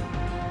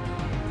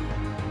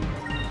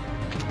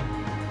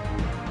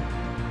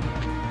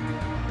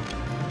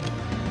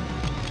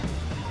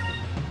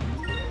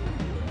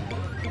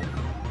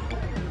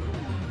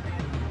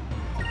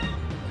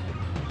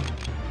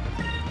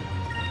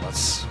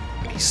 Let's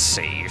be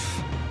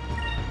safe.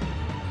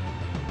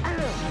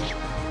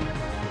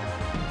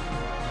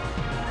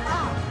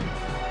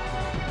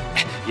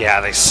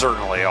 Yeah, they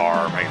certainly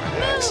are,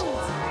 Meganex.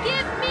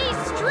 Give me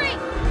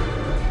strength.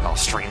 Oh,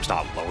 stream's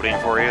not loading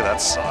for you? That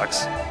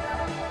sucks.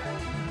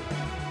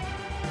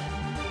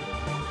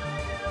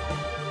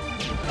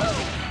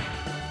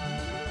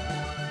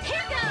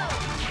 Here goes.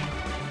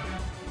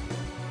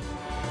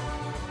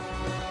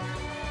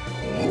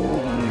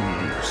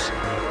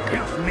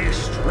 Give me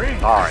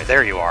strength. Alright,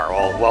 there you are.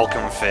 Well,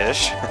 welcome,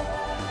 fish.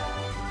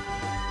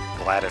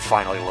 Glad it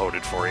finally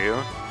loaded for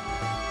you.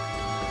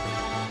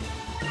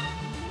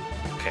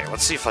 Okay,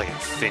 let's see if I can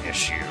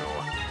finish you.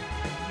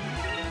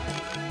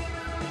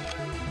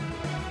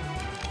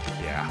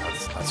 Yeah,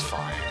 that's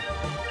fine.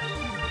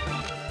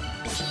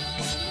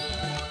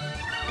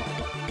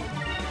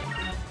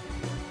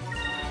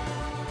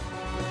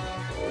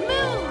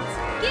 Moons,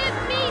 give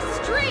me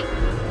strength.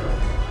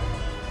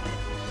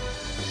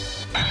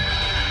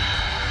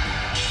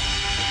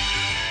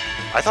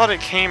 I thought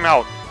it came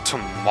out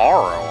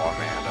tomorrow,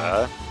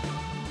 Amanda.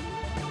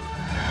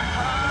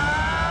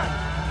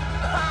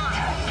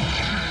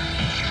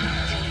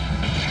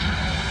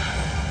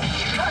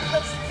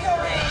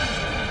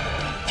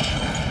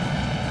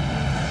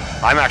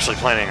 I'm actually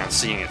planning on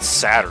seeing it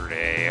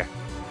Saturday.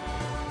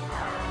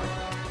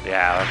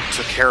 Yeah,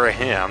 took care of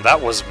him.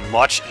 That was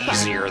much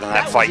easier than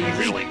that fight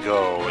usually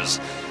goes.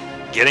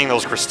 Getting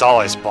those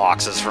Crystallis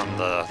boxes from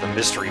the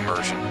mystery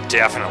merchant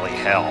definitely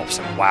helps.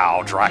 And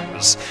wow, Drac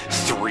was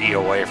 3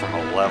 away from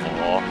a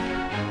level.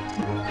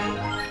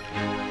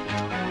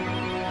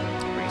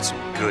 We get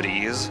some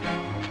goodies.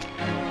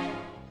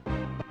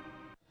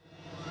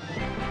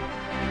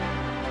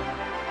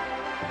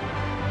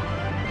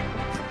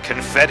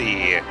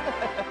 Confetti.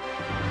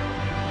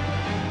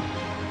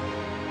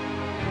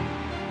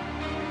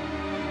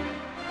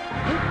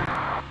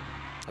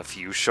 A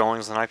few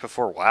showings the night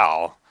before?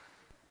 Wow.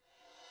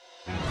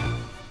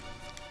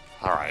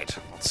 Alright,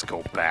 let's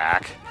go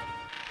back.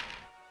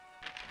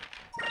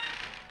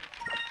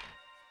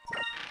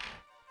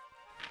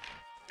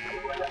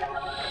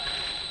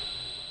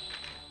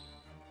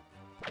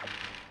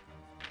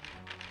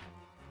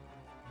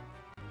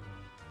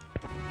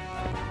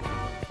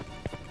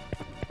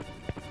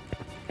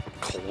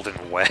 Cold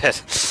and wet.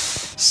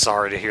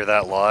 Sorry to hear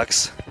that,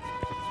 Lux.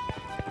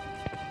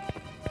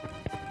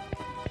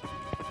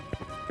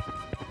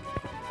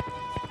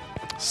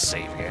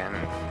 Save again,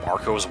 and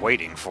Marco's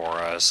waiting for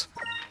us.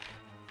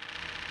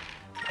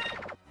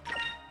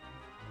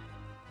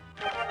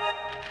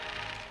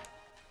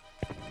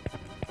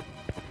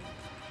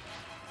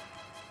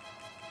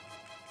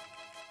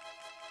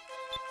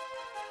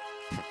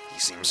 He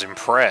seems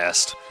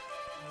impressed.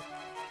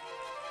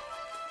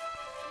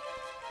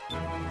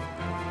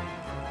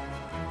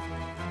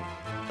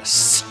 A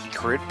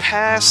secret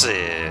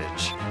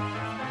passage.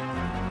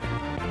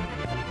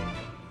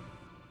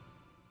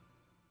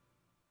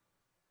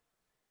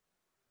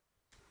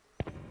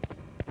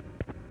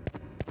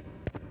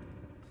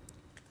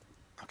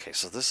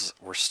 this is...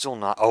 We're still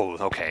not... Oh,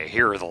 okay.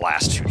 Here are the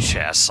last two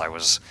chests. I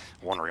was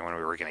wondering when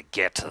we were going to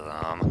get to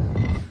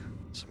them.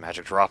 So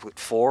Magic Droplet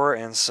 4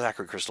 and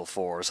Sacred Crystal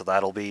 4. So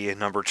that'll be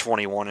number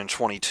 21 and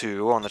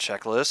 22 on the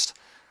checklist.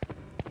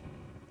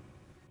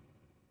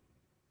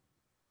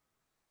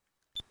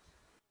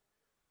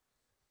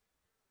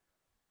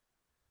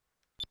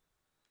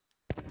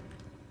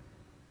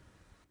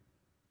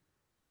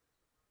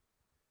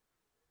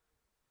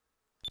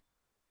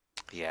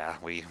 Yeah,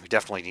 we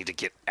definitely need to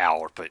get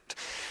out, but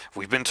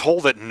we've been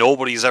told that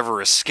nobody's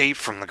ever escaped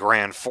from the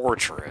Grand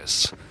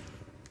Fortress.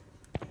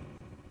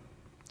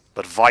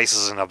 But Vice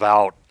isn't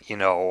about, you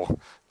know,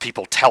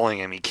 people telling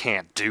him he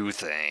can't do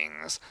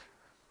things.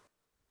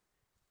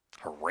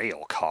 A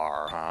rail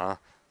car, huh?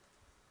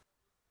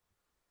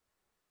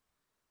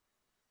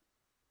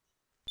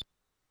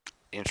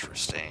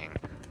 Interesting.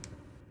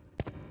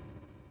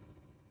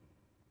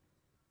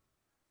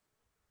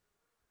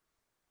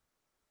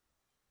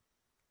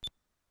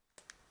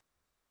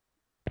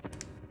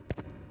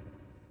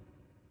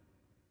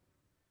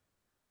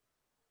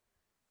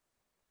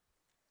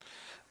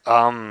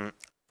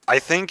 I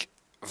think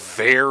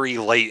very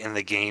late in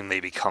the game they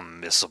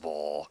become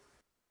missable.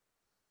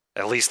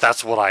 At least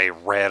that's what I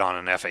read on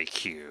an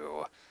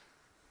FAQ.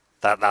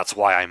 That's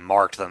why I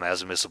marked them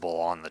as missable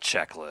on the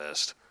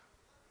checklist.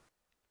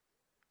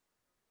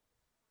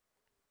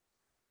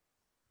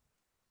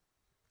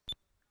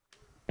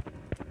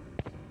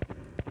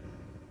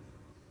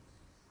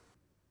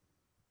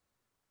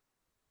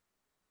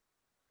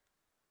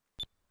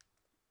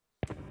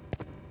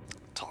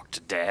 Talk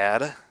to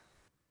Dad.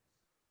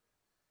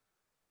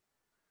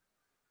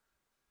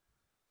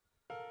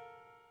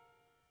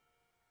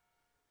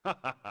 Now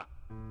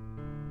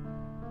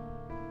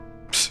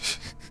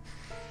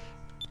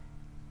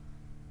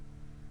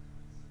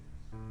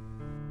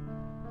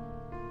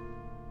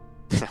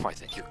I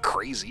think you're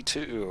crazy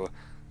too.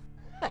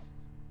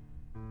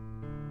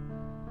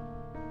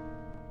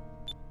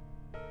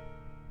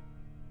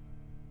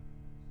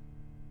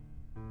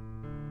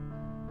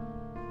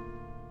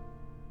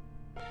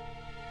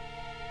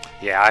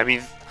 Yeah, I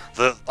mean,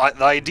 the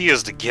idea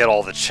is to get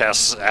all the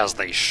chests as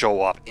they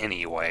show up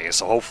anyway,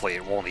 so hopefully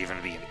it won't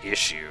even be an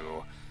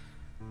issue.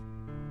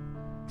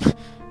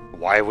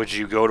 Why would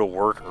you go to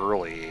work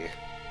early?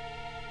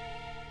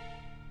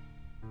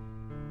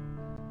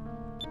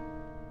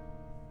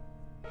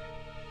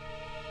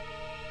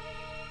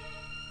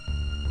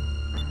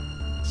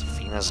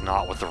 Safina's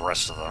not with the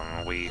rest of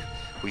them. We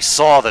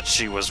saw that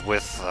she was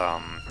with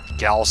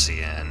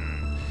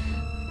Galcian.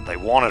 They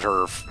wanted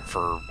her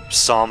for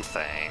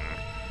something.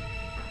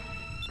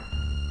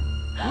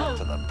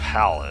 To the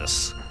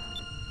palace.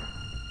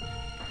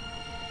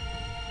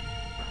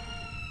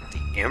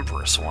 The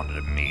Empress wanted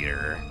to meet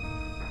her.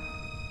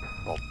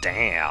 Well,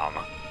 damn.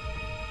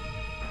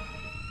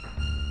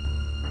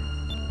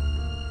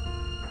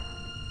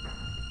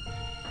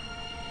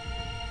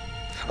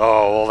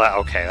 Oh, well,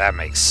 okay, that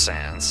makes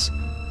sense.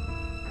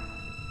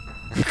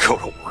 Go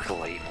to work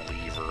late and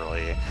leave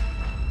early.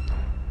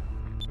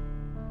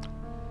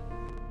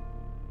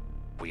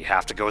 We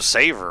have to go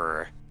save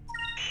her.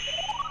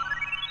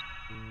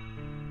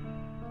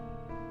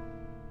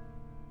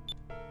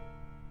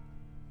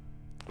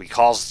 We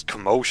caused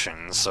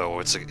commotion, so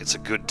it's a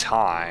good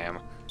time.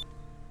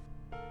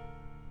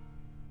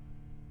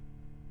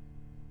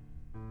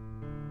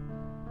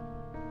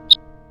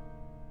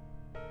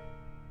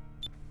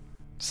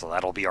 So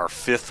that'll be our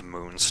 5th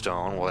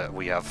moonstone.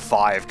 We have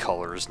 5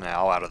 colors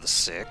now out of the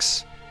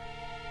 6.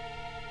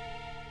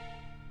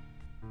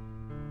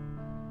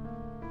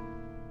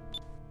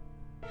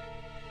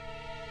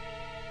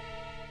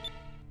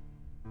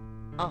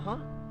 Uh-huh.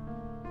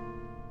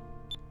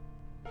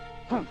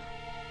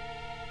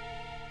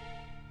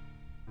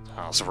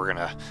 So we're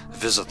gonna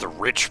visit the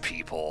rich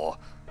people.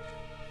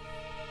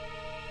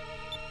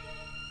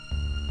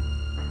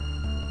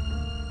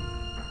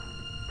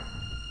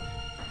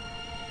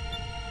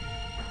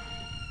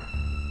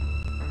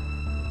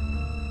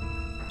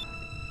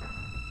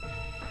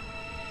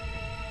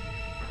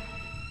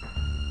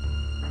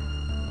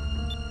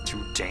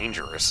 Too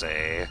dangerous,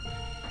 eh?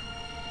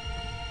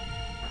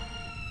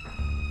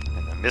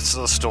 In the midst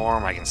of the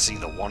storm, I can see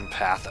the one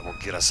path that will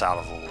get us out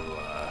of Lua.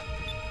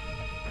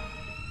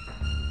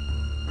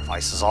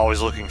 Vice is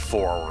always looking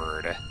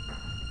forward.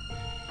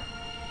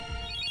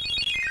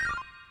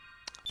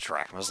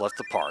 Drachma's left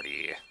the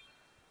party.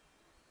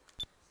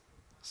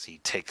 So he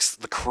takes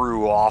the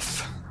crew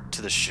off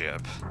to the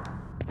ship.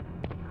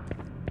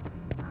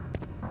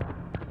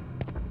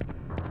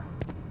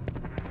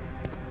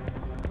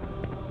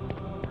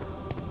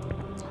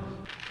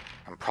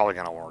 I'm probably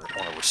gonna want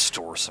to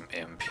restore some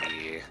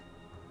MP.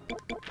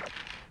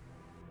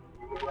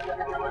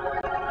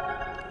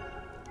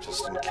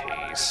 Just in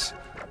case.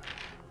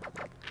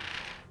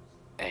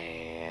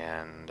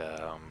 And,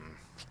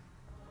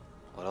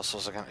 what else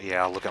was I gonna...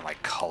 Yeah, I'll look at my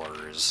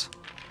colors.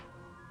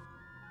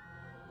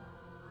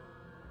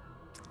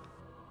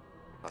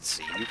 Let's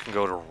see, you can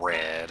go to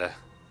red.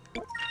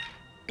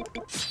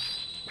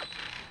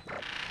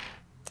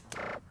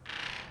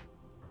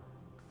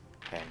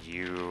 And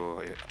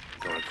you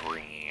go to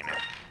green.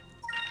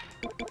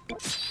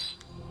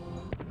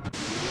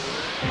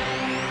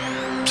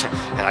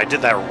 And I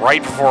did that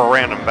right before a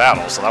random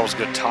battle, so that was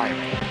good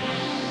timing.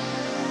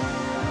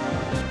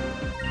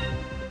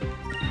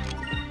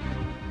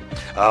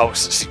 Oh,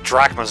 see,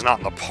 Drachma's not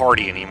in the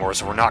party anymore,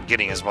 so we're not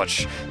getting as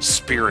much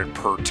spirit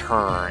per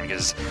turn,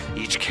 because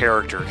each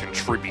character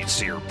contributes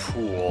to your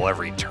pool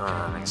every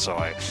turn, so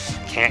I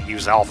can't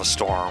use Alpha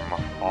Storm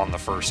on the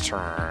first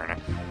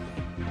turn.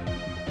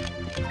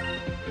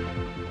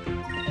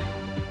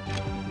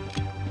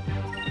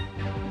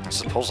 I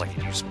suppose I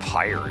could use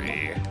Pyre.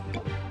 Yeah,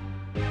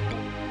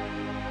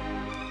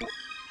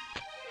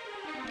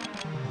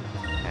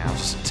 I'll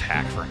just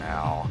attack for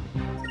now.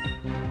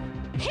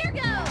 Here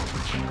goes!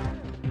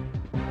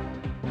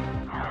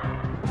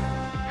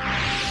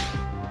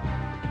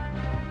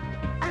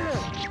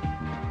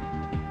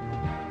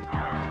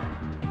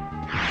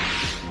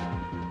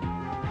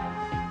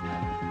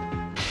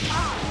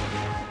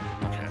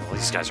 Okay, well,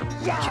 these guys are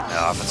weak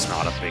enough, it's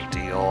not a big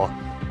deal.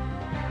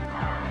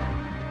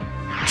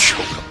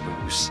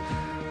 Chocaboose.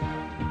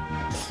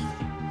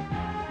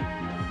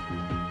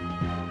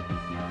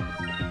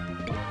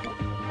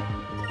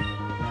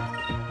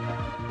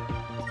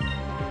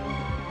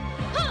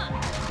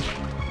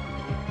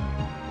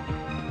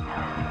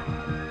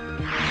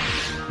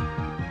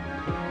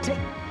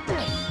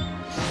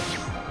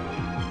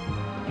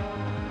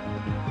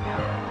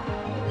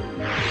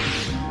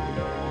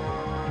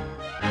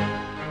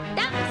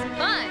 That was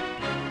fun!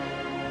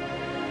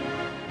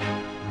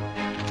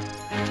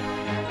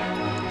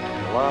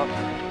 Up.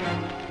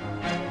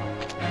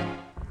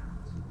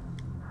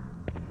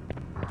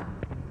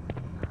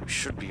 We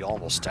should be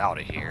almost out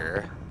of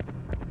here.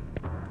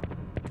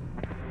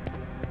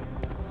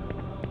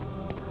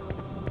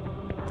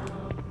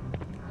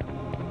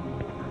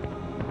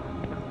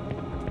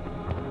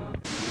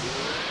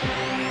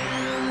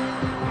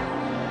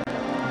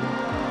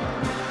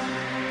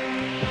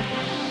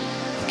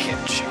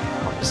 Can't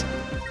jams.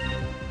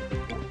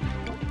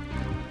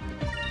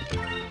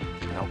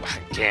 No,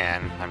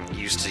 again, I'm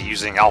used to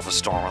using Alpha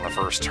Storm on the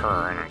first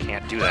turn. I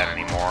can't do that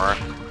anymore.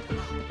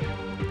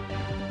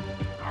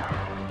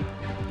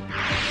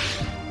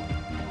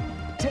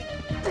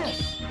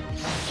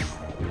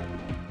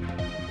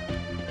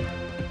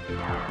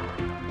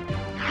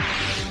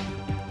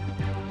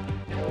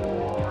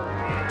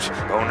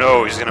 Oh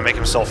no, he's gonna make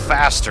himself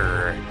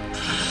faster.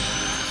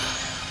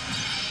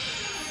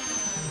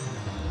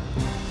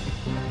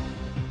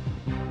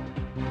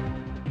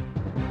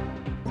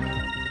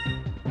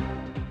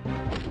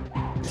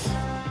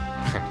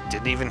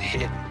 Didn't even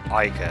hit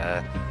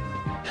Ica.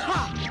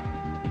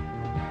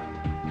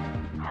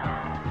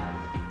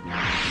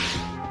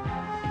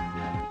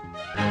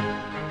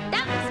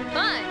 That was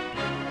fun!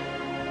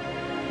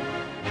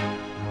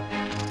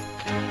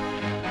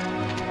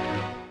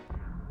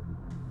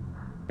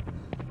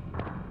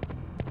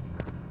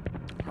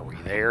 Are we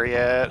there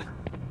yet?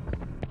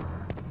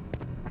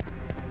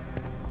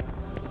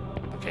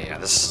 Okay, yeah,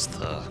 this is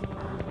the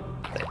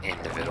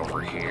end of it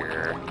over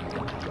here.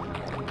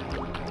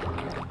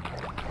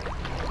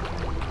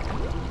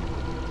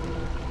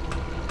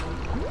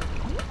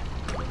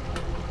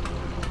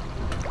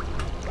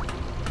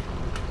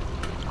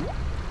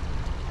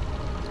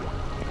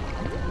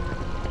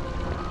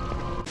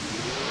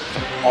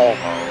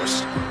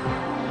 Almost.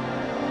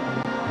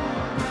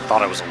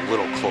 Thought I was a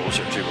little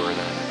closer to her than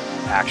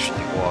it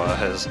actually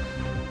was.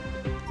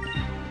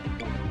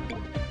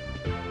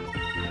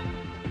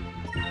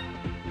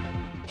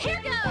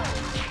 Here goes!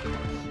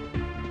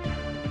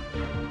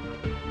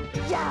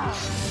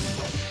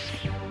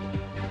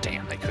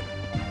 Damn, they couldn't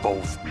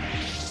both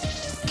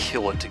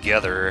kill it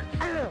together.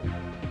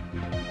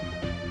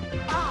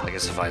 I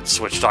guess if I'd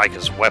switched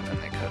Ica's weapon,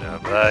 they could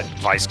have, but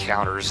Vice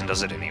counters and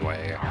does it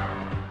anyway.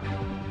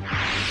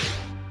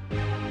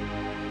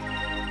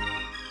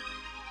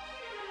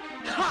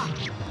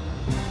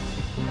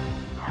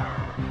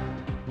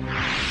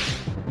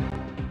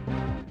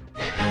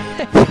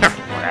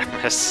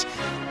 Ramus.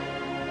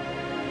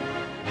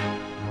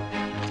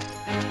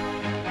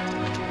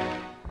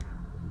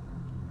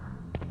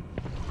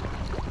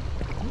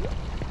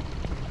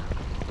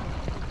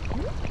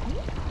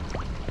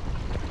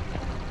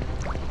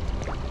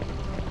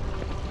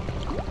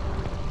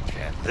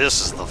 Okay,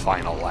 this is the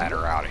final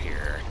ladder out of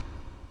here.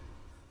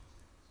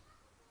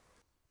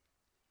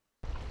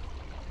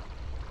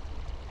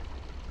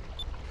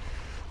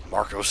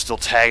 Marco's still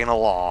tagging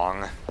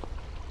along.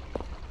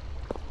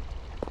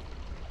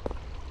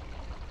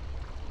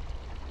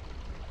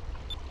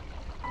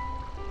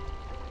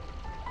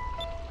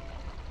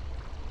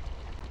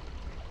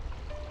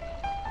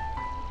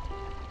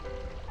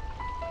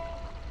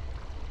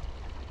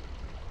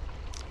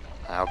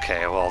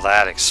 Okay, well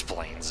that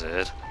explains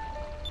it.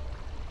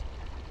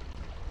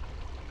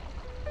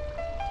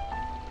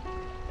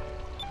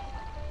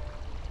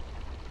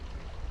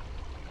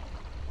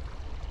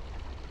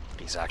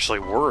 He's actually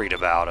worried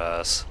about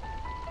us.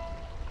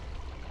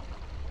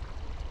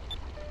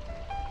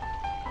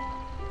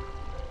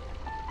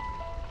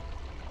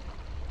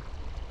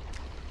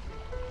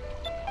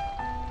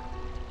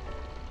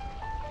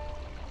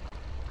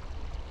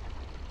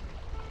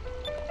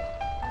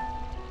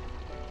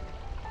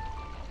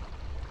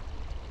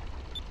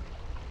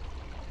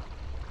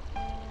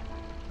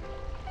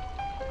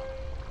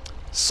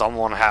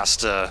 Someone has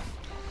to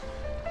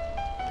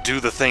do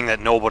the thing that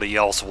nobody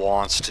else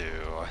wants to.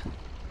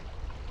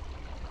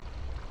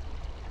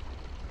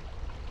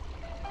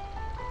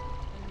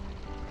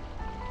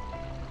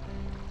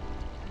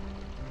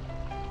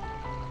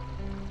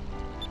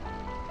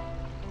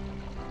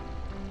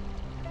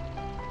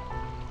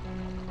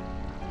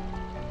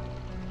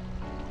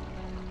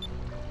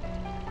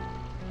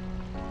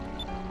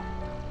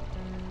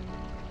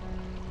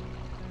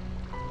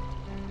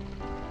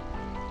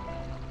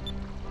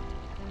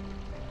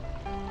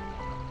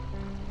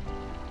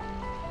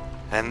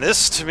 And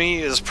this, to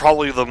me, is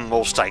probably the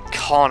most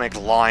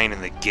iconic line in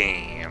the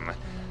game.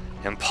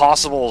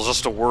 Impossible is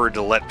just a word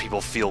to let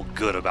people feel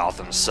good about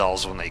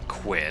themselves when they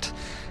quit.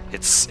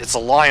 It's a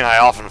line I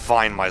often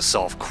find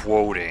myself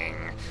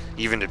quoting,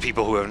 even to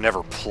people who have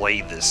never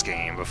played this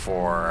game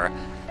before.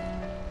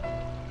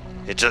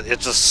 It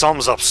just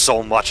sums up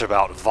so much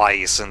about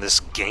Vice and this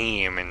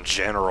game in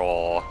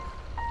general.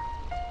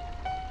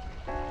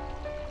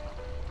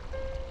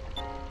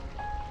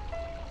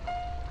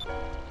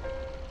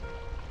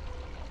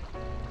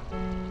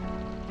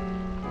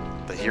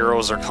 The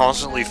heroes are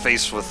constantly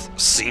faced with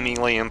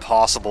seemingly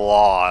impossible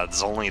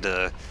odds, only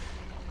to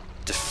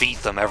defeat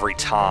them every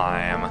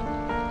time.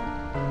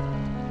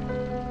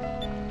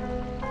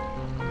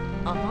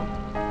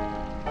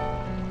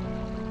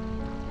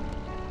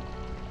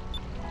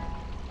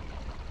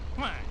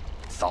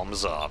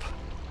 Thumbs up.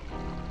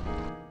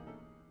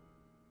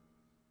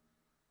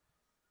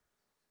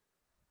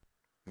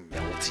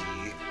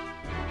 Melty.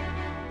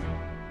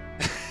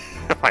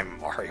 My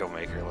Mario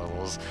Maker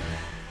levels.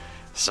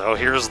 So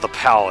here's the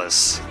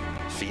palace.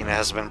 Fina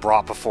has been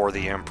brought before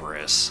the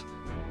Empress.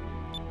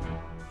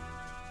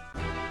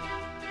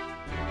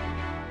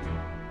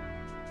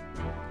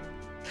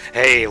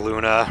 Hey,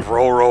 Luna,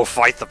 Roro,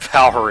 fight the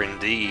power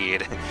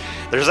indeed.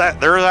 There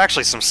are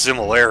actually some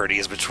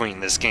similarities between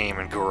this game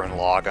and Gurren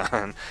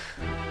Lagann.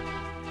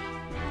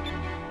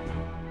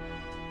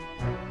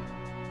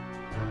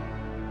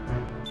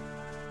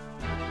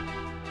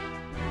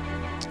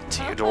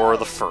 Theodore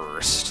the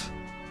First.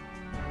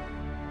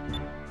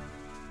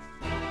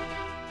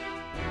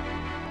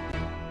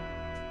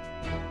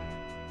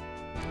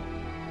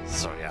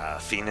 So yeah,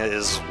 Fina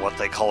is what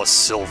they call a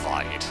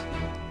Sylvite.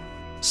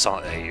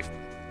 So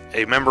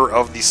a member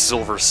of the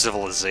Silver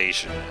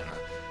Civilization.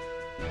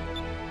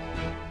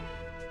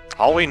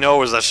 All we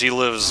know is that she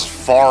lives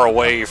far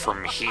away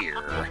from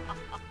here.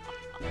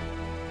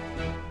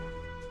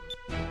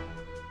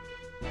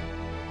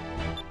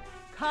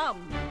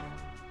 Come.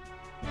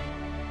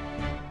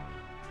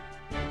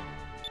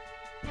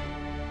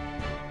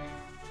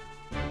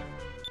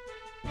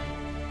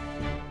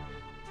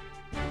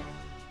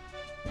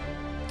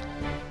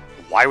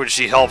 Why would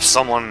she help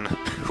someone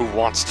who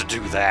wants to do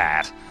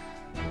that?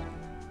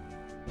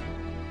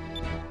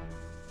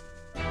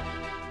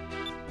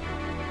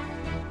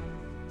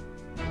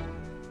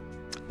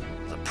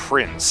 The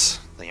Prince,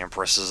 the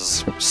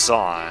Empress's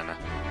son.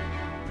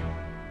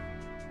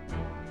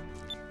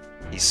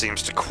 He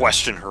seems to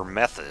question her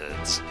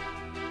methods.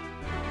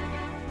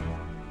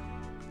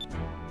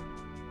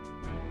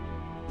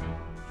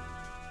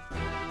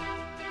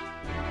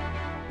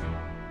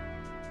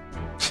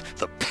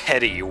 The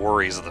petty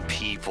worries of the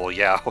people,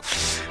 yeah.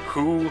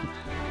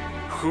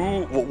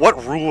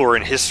 What ruler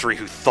in history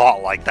who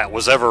thought like that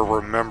was ever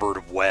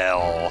remembered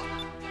well?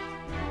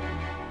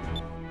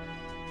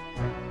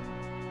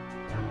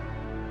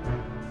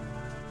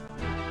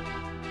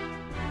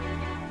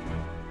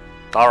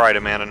 Alright,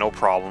 Amanda, no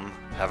problem.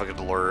 Have a good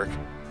lurk.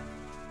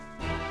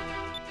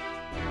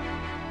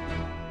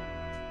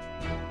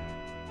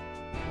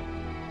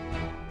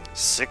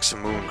 Six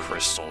moon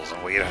crystals,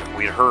 and we'd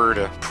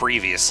heard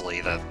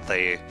previously that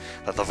the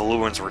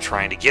Valuans were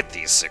trying to get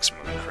these 6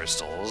 moon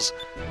crystals.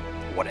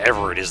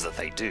 Whatever it is that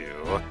they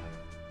do.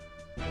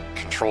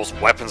 Controls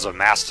weapons of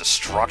mass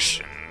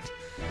destruction.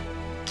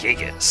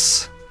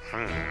 Gigas.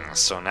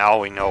 So now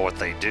we know what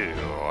they do.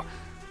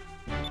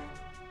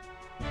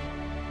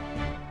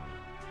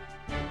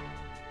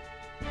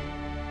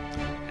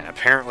 And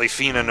apparently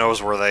Fina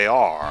knows where they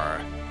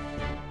are.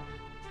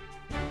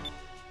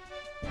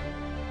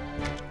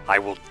 I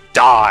will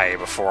die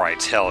before I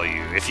tell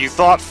you. If you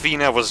thought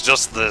Fina was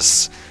just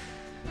this,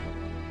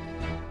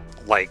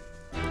 like,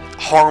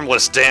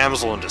 harmless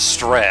damsel in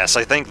distress,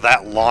 I think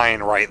that line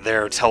right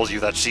there tells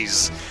you that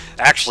she's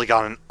actually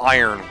got an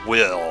iron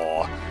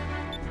will.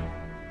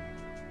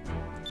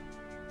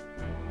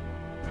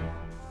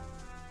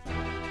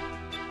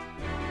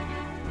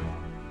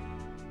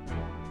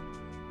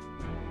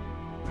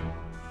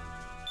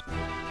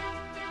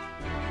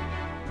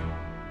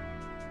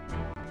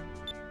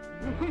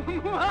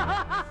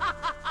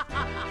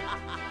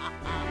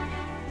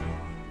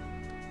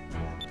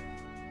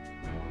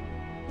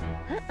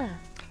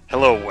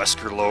 Hello,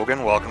 Wesker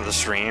Logan, welcome to the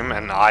stream,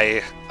 and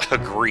I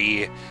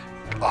agree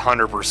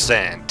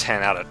 100%,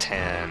 10 out of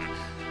 10.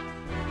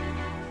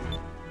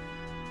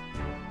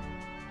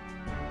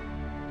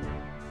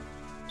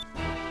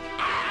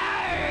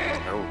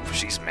 Oh,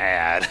 she's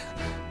mad.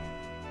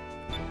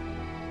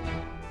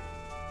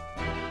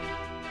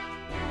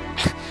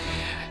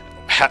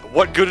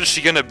 What good is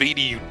she gonna be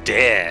to you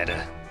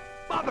dead?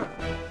 Mother!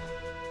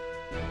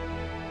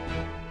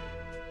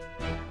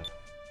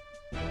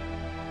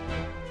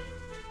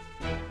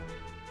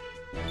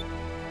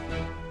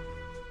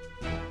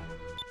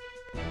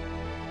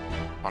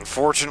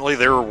 Unfortunately,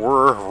 there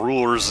were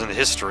rulers in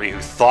history who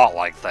thought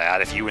like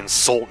that. If you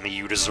insult me,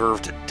 you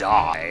deserve to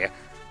die.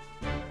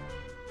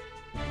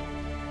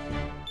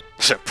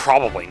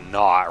 Probably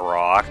not,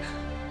 Rock.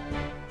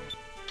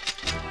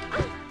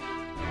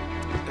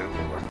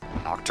 Ooh,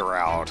 knocked her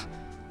out.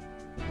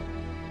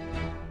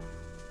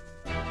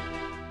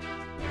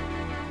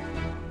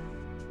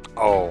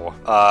 Oh,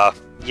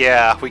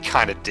 yeah, we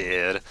kinda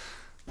did.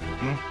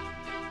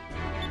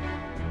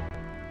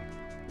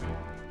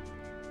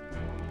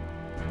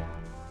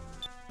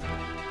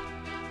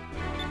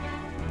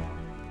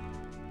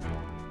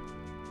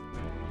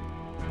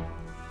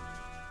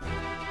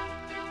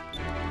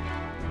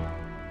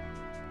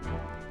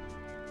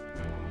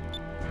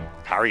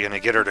 How are you gonna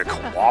get her to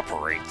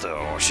cooperate,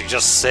 though? She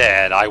just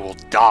said, I will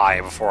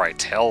die before I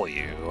tell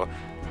you.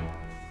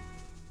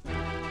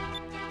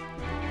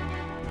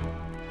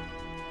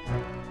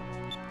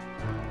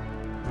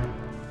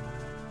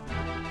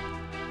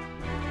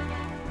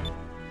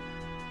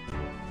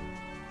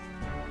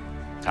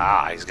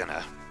 Ah, he's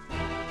gonna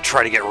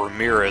try to get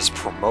Ramirez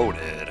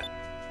promoted.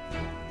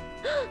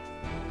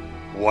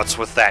 What's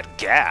with that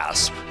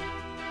gasp?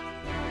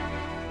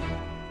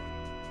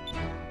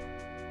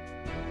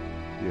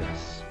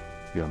 Yes,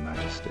 Your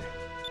Majesty.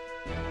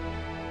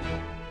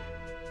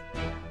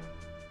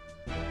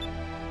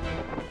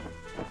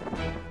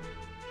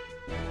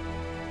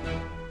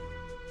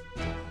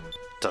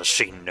 Does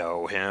she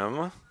know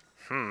him?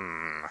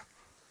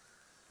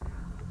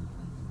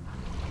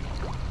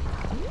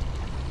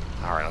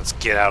 Alright, let's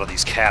get out of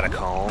these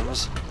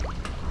catacombs.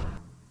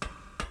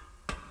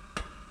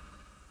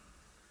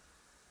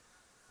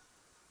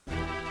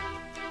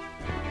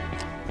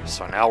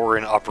 So now we're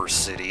in Upper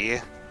City,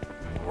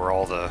 where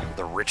all the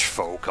rich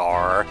folk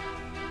are.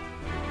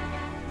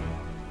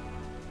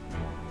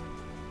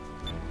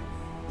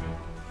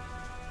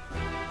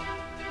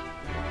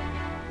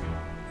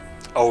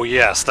 Oh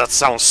yes, that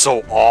sounds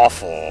so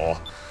awful.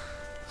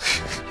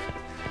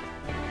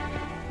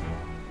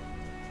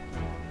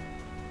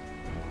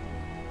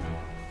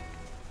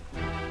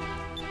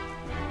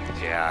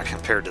 Yeah,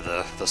 compared to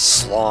the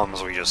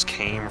slums we just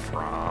came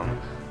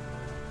from.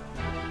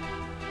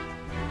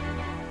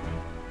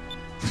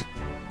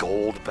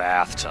 Gold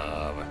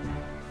bathtub.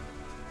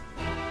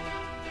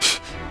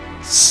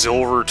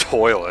 Silver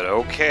toilet,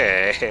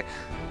 okay.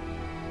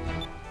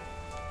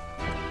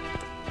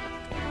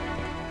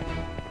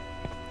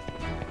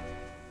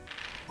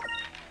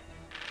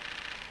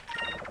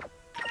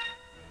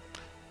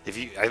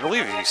 I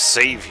believe if you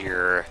save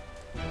here,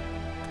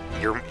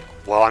 you're,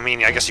 well, I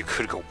mean, I guess you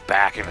could go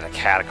back into the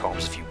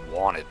catacombs if you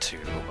wanted to,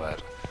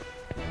 but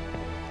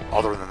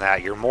other than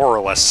that, you're more or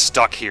less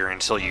stuck here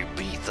until you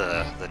beat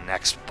the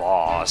next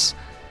boss.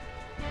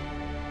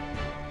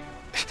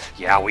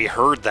 Yeah, we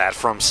heard that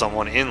from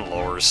someone in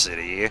Lower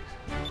City.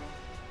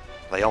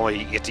 They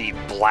only get to eat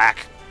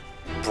black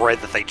bread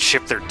that they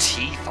chip their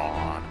teeth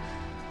on.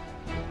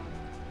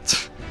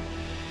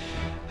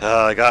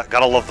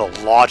 Gotta love the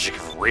logic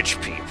of rich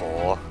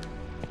people.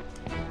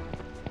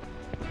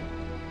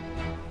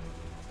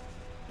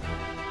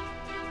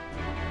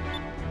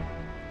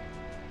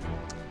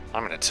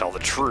 I'm gonna tell the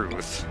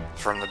truth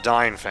from the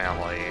Dine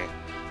family.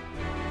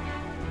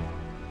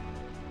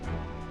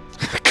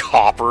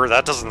 Copper?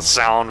 That doesn't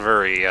sound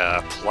very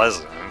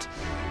pleasant.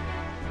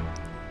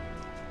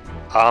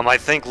 I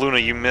think, Luna,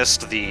 you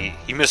missed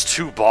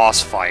two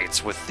boss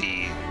fights with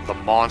the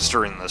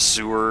monster in the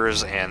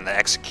sewers and the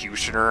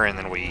executioner, and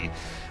then we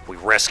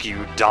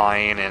rescued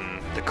Dine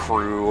and the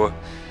crew,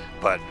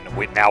 but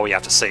now we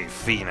have to save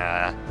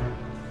Fina.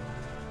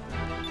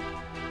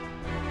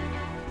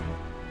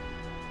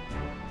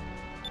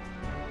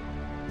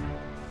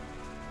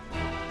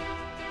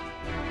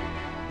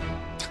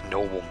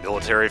 Noble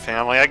military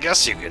family? I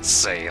guess you could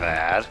say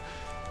that.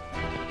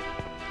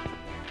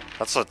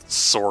 That's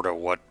sort of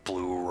what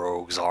blue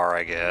rogues are,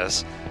 I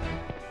guess.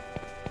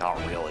 Not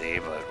really,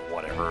 but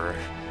whatever.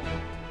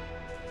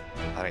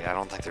 I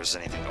don't think there's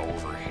anything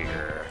over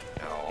here.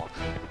 No.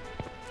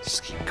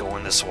 Just keep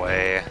going this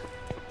way.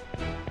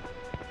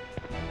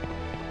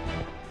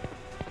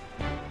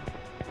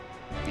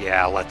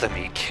 Yeah, let them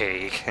eat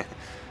cake.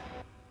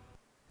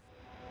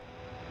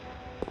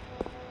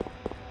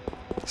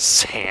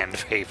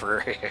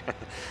 Sandpaper.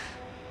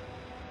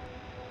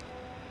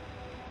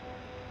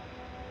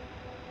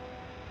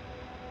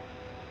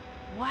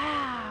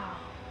 Wow.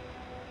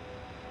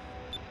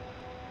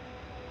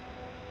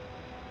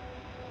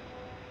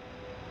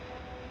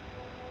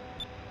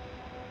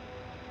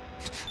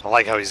 I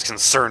like how he's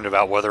concerned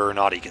about whether or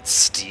not he could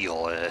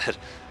steal it.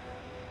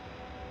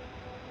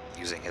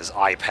 Using his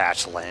eye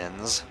patch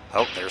lens.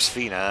 Oh, there's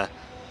Fina.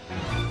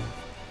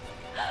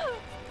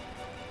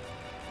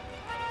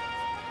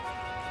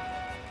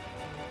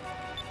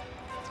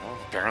 Well,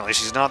 apparently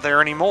she's not there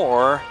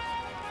anymore.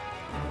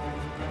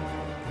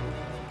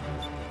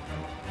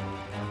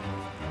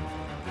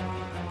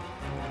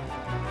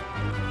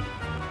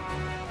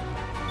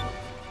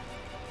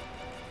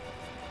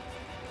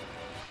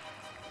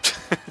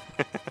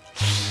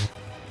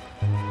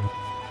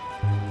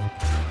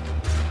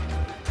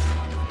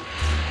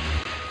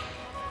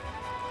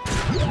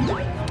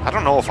 I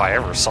don't know if I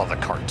ever saw the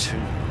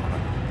cartoon.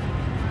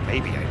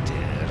 Maybe I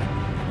did.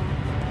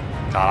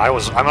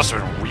 God, I must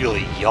have been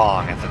really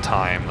young at the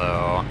time,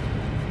 though.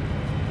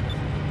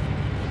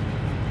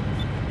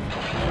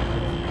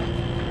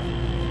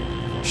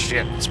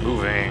 Shit, it's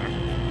moving.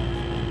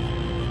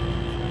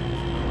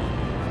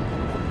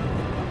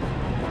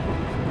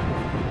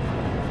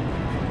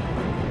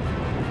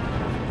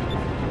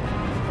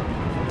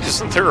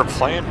 Isn't there a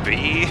plan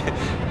B?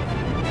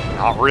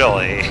 Not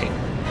really.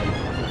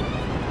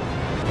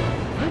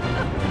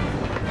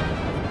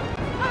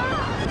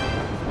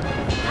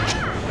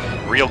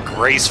 Real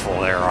graceful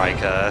there,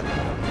 Ica.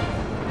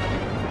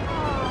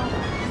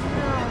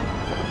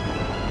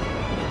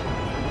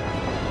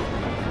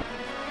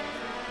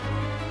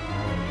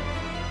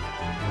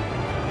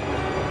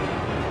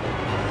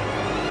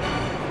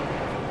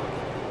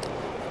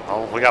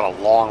 Well, we got a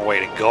long way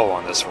to go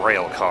on this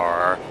rail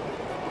car.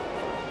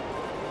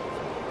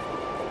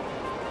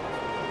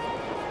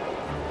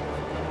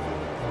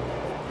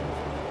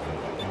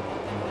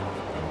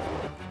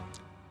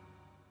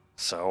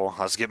 So,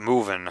 let's get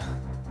moving.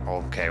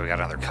 Okay, we got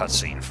another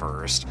cutscene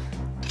first.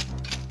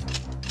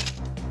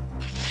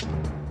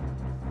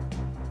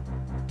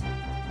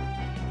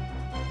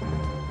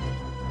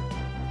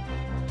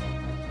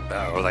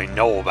 Oh, they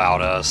know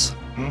about us.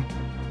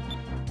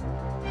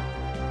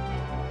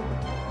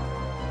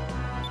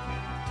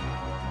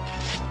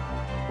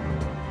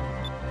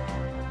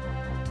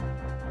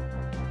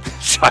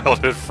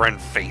 Childhood friend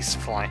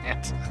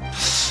faceplant.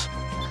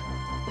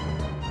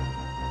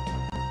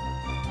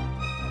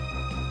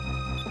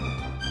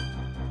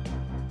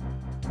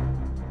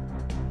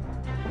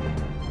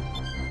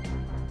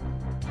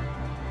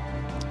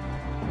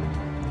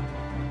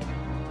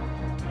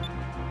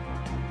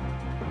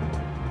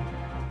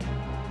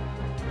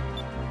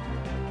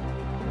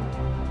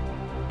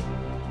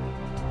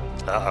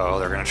 Uh-oh,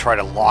 they're gonna try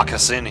to lock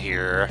us in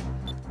here.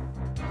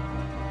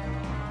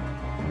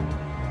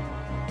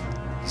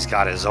 He's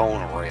got his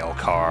own rail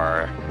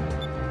car.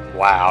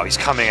 Wow, he's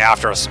coming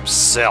after us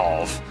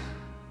himself.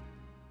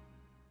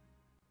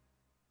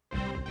 We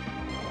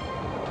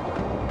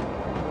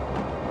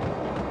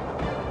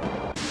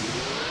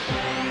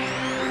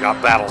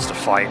got battles to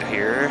fight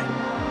here.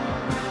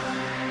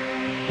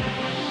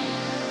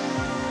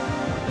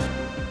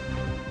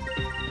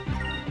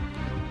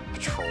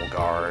 Patrol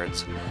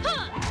guards.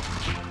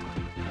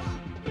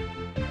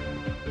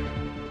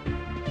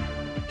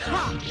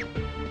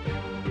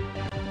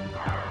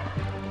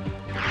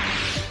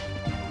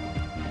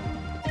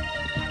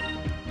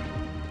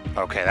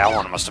 Okay, that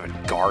one must have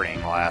been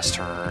guarding last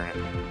turn.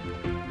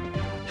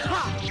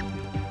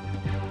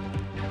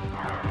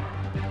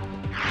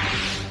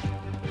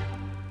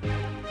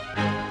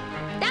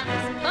 That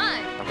was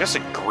fun. I'm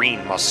guessing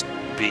green must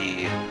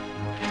be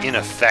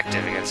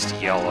ineffective against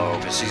yellow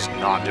because he's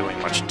not doing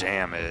much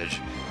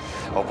damage.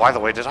 Oh, by the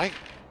way, did I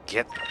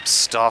get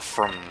stuff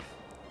from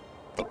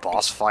the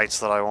boss fights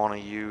that I want to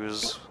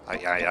use? I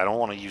don't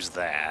want to use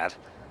that.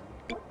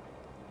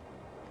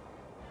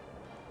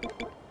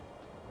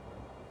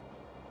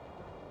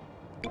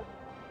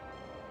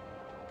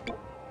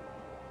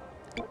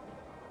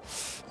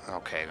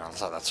 Okay, no,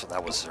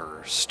 that was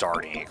her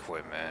starting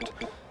equipment.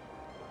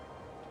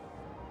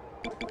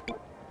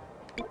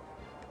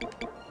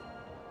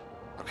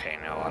 Okay,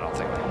 no, I don't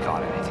think we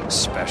got anything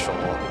special.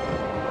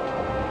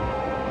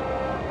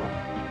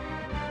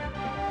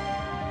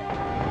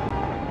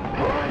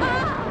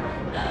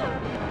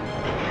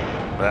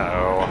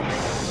 Uh-oh.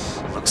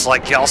 Looks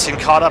like Gelson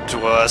caught up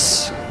to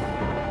us.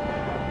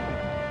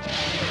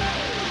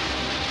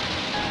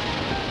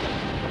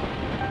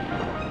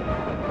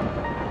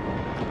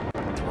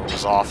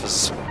 Throws off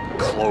his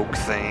cloak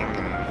thing,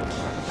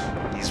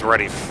 and he's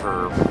ready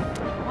for...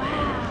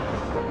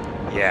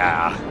 Wow.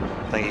 Yeah,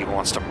 I think he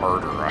wants to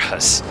murder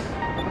us.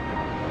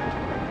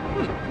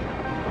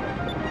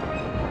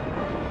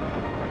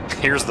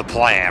 Here's the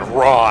plan.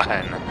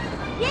 Run!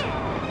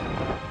 Yeah.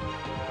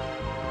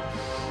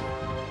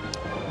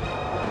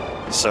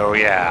 So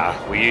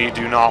yeah, we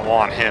do not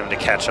want him to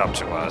catch up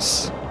to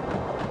us.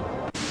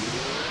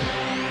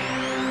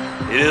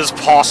 It is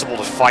possible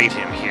to fight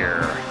him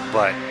here,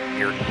 but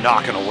you're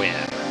not gonna win.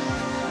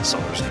 So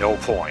there's no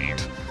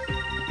point.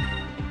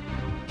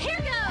 Here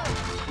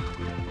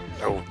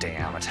goes. Oh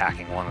damn,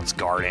 attacking one that's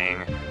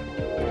guarding.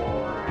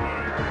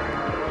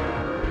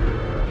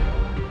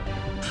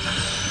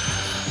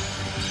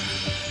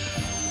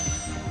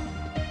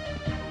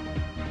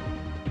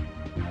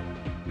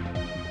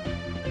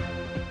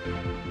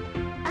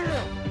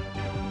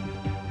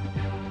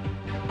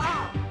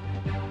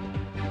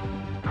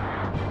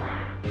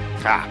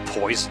 Ah,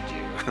 poisoned you.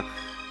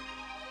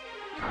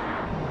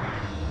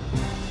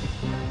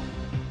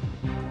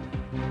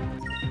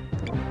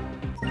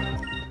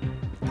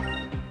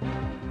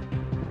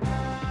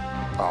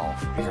 Oh,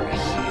 you're gonna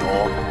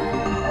heal.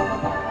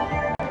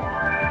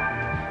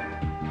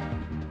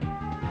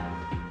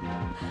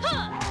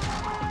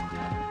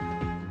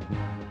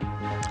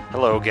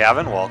 Hello,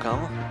 Gavin,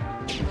 welcome.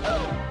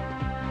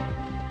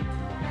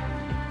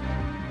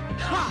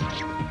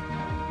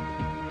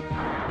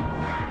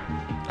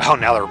 Oh,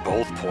 now they're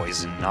both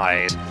poisoned.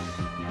 Nice.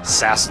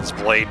 Assassin's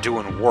Blade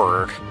doing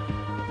work.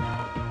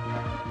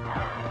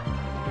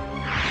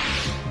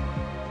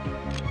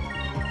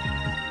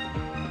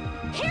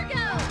 Here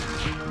goes.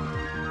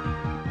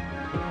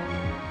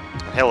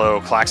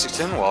 Hello,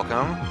 Claxington.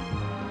 Welcome.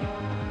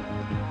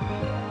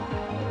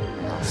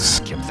 I'll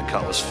skip the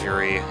Cutlass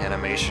Fury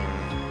animation.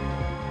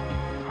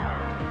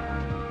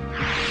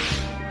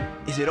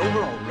 Is it over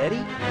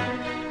already?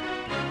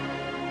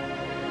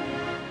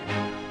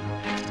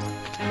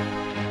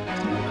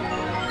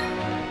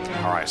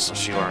 Alright, so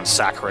she learned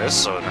Sacris,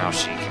 so now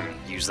she can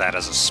use that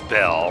as a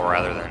spell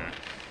rather than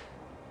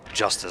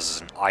just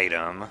as an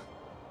item.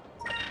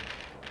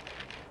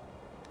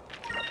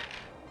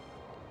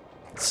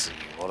 Let's see,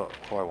 what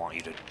do I want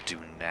you to do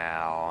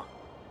now?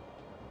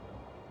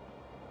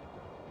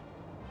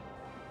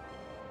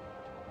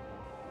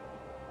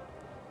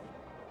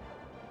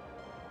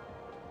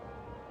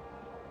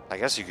 I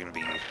guess you can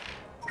be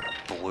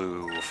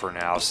blue for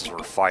now since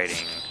we're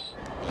fighting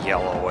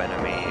yellow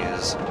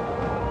enemies.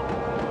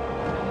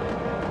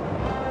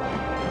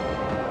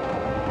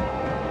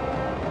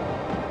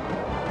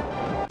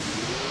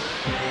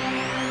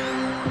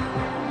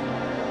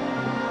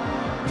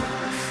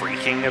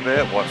 Freaking a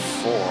bit? What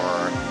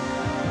for?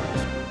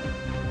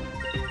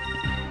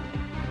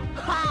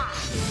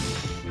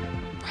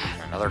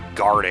 Another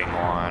guarding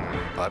one,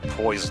 but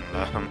poisoned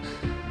them.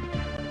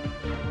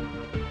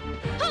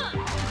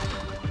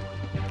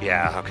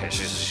 Yeah, okay,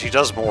 she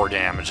does more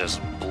damage as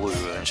blue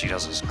than she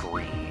does as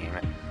green.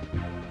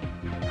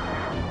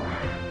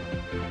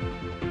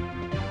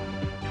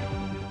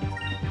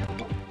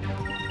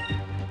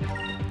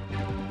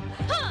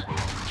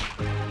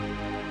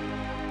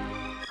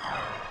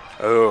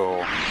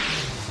 Oh.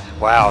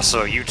 Wow,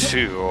 so you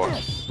too.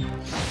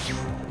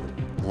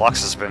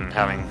 Lux has been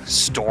having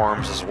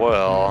storms as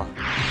well.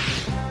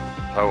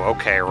 Oh,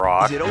 okay,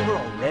 Rock. Is it over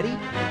already?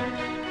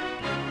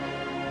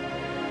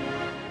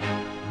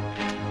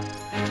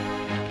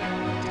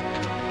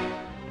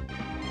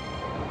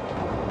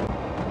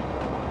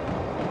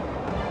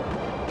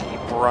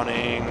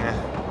 Running.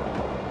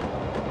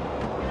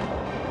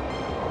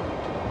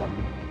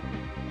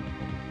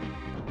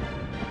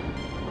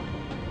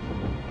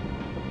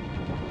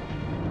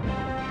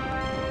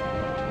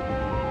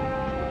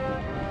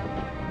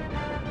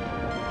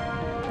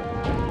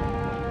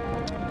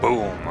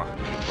 Boom.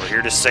 We're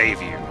here to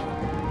save you.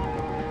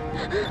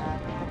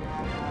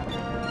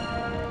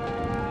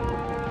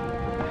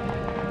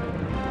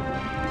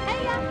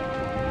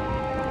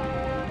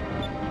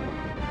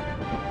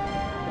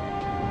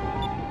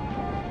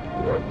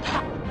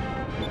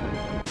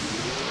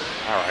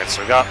 Alright,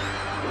 so we got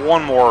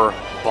one more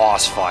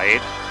boss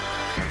fight.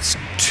 It's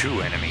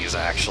two enemies,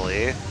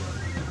 actually.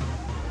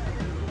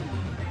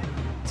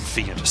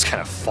 Thea just kind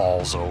of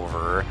falls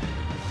over.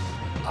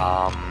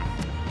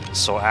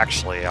 So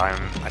actually, I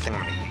think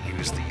I'm going to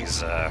use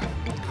these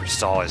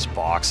Crystallis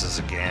boxes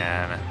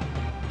again.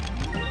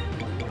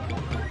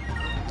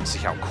 See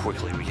how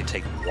quickly we can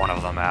take one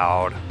of them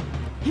out.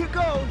 Here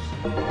goes!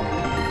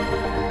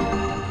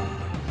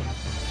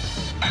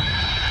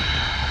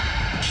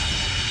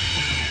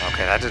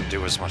 Okay, that didn't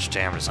do as much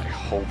damage as I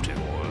hoped it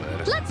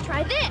would. Let's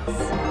try this.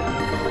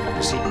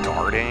 Is he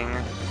guarding?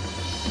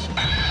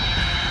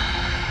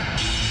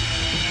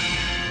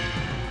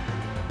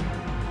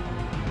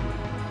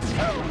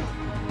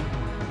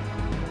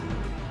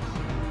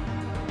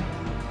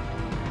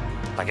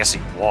 I guess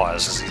he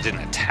was, because he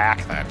didn't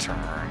attack that turn.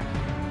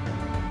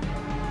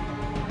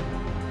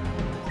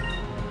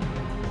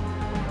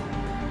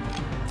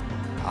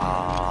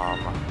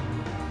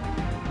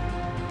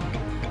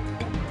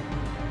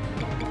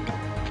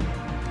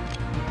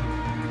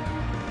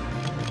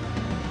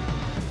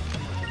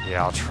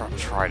 Yeah, I'll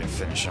try to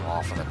finish him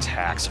off with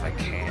attacks if I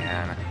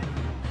can.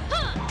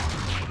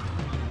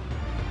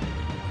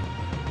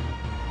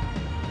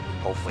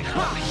 Hopefully he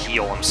won't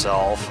heal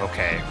himself.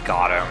 Okay,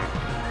 got him.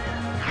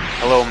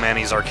 Hello,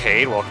 Manny's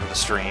Arcade. Welcome to the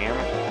stream.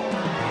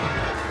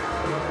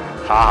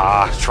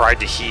 Haha,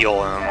 tried to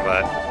heal him,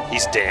 but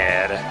he's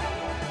dead.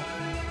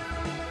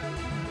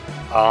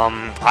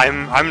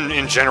 I'm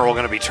in general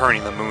going to be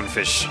turning the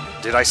Moonfish.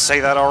 Did I say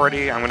that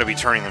already? I'm going to be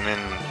turning them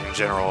in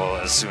general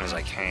as soon as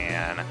I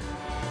can.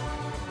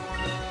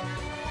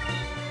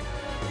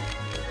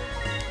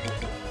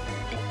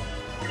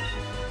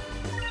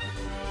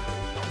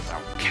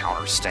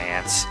 Counter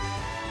stance.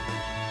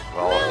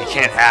 Well, you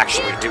can't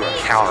actually do a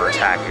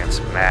counterattack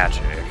against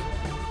magic,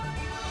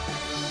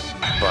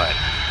 but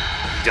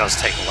he does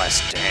take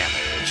less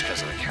damage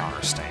because of the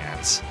counter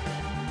stance.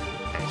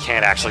 And you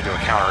can't actually do a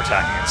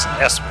counterattack against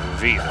an S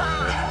move either.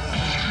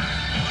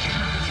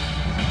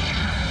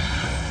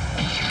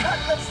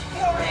 Cutlass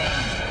Fury!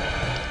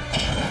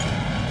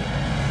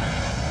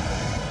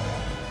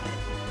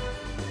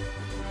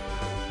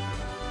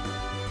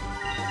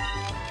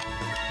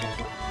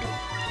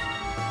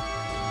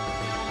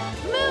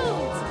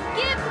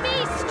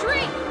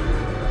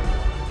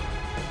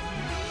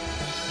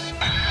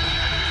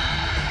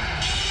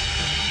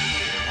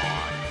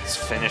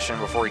 Finish him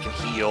before he can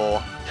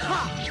heal.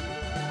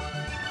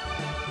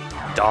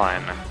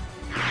 done.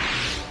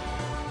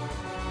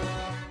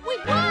 We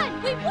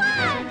won! We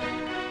won!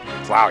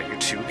 Wow, you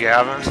too,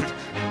 Gavin?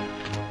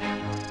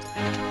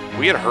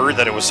 We had heard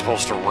that it was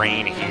supposed to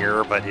rain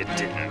here, but it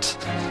didn't.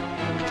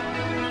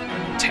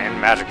 10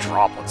 magic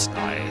droplets,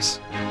 nice.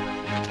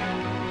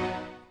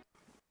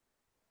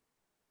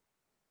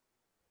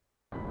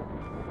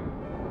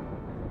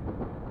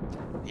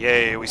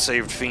 Yay, we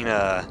saved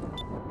Fina.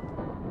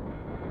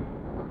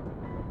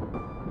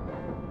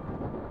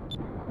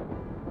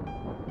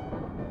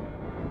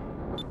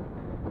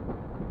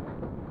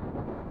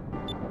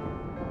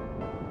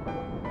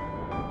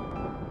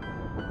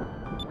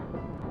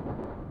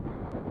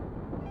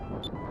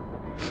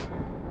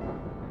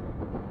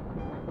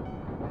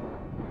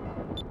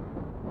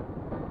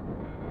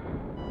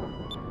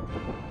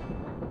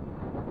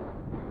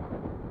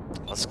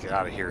 Let's get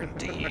out of here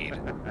indeed.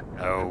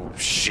 Oh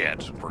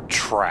shit, we're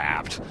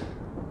trapped.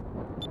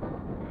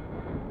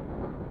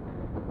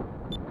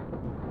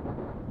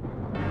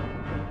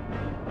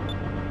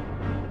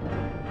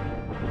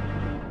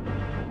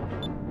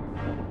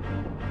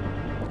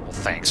 Well,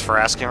 thanks for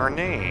asking our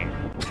name.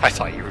 I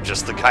thought you were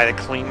just the guy that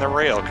cleaned the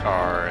rail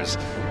cars.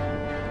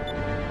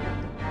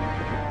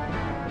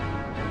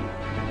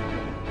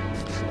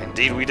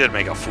 Indeed, we did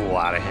make a fool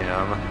out of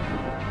him.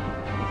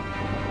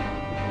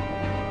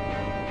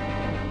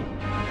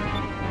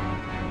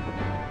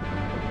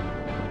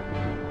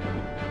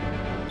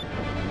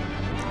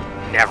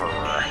 Never.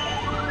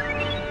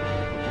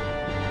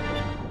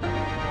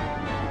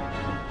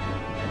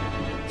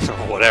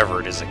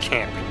 Whatever it is, it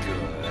can't be good.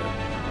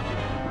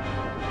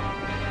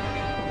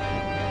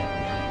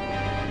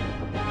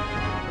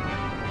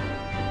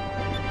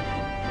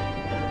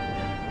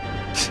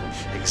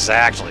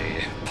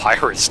 Exactly.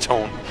 Pirates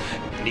don't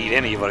need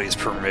anybody's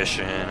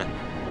permission.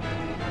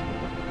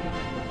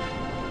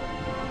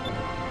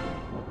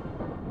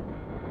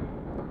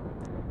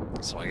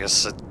 So I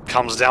guess it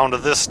comes down to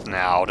this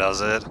now,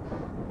 does it?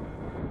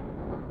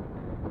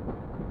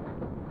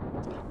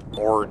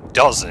 Or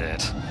does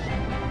it?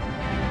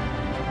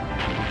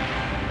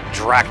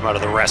 Drachma to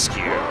the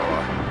rescue.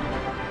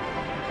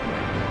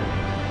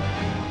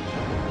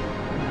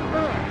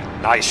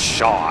 Nice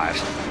shot.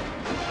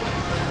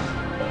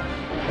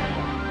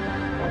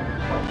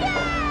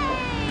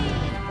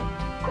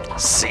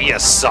 See ya,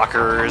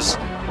 suckers.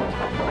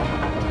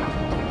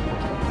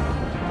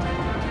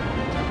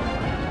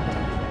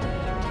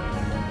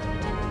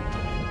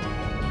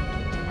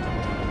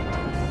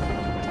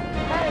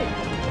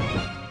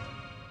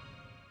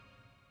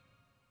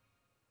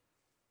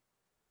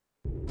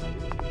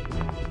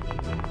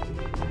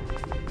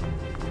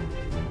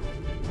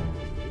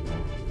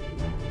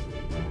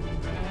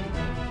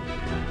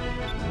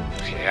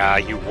 Yeah,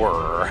 you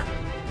were.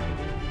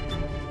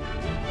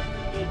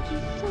 Thank you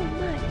so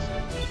much.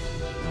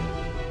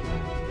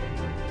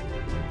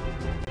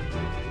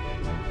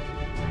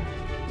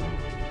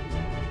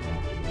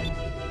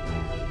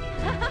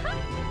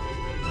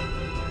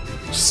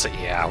 So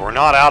yeah, we're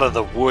not out of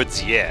the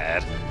woods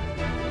yet.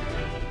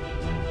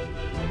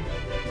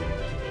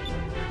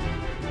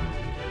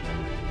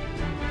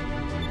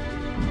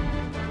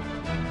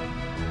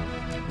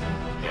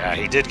 Yeah,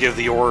 he did give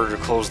the order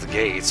to close the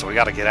gate, so we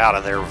gotta get out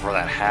of there before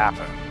that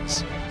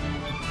happens.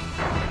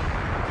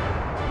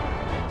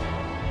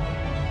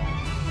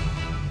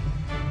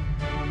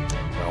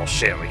 Well,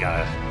 shit, we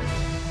got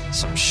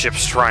some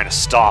ships trying to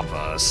stop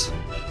us.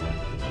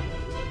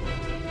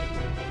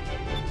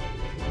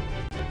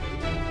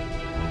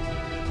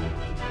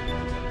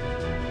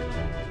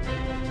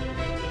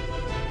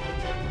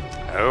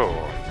 Oh,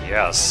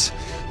 yes.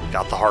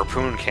 Got the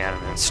harpoon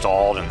cannon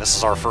installed, and this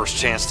is our first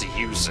chance to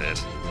use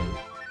it.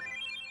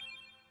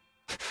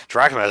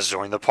 Drachma has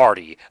joined the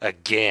party,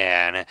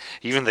 again.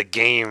 Even the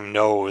game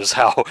knows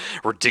how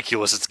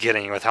ridiculous it's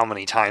getting with how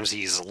many times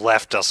he's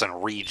left us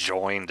and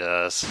rejoined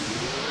us.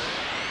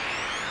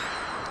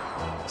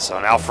 So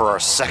now for our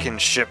second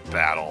ship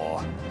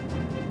battle.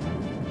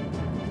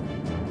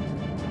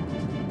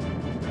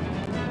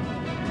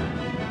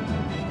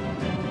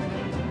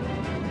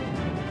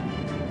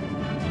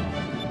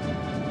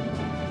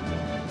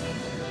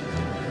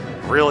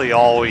 Really,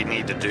 all we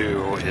need to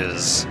do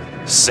is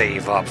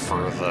save up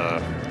for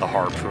the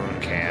harpoon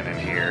cannon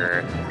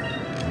here.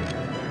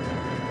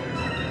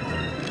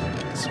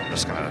 So I'm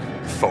just gonna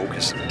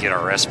focus and get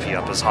our SP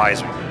up as high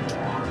as we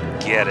can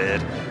get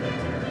it.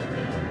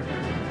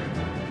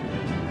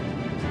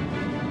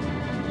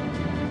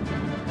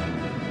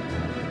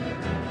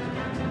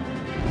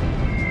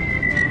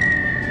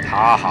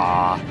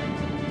 Haha.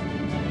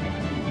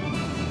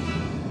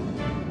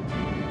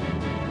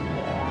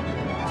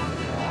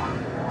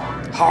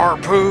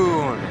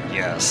 Harpoon!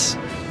 Yes.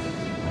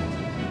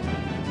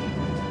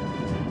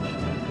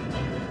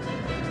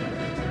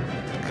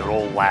 Good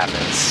old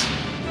Labbits.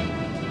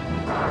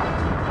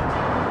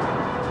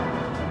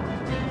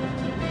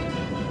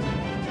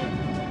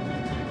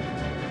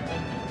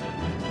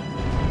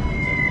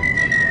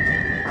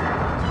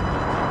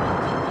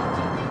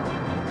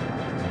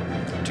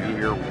 Do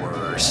your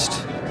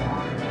worst.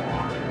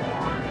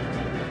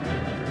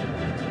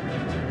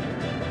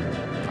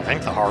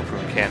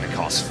 harpoon cannon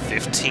costs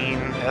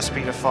 15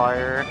 SP to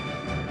fire.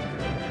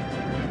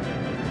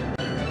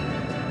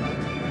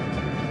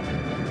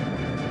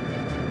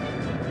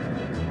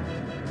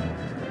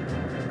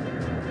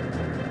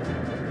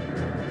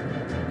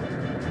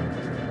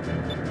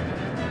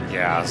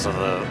 Yeah, so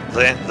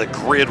the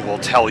grid will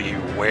tell you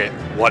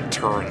what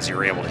turns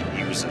you're able to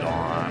use it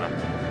on.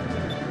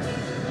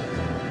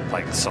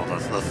 Like, so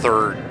the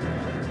third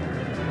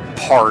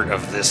part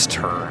of this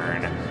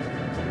turn.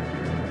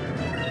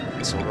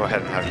 So we'll go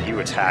ahead and have you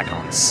attack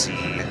on C.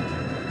 I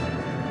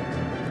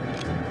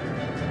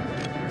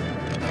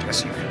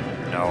guess you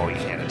can... No, you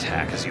can't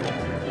attack because you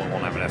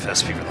won't have enough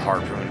SP for the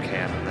harpoon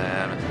cannon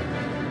then.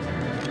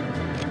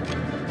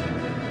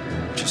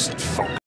 Just focus.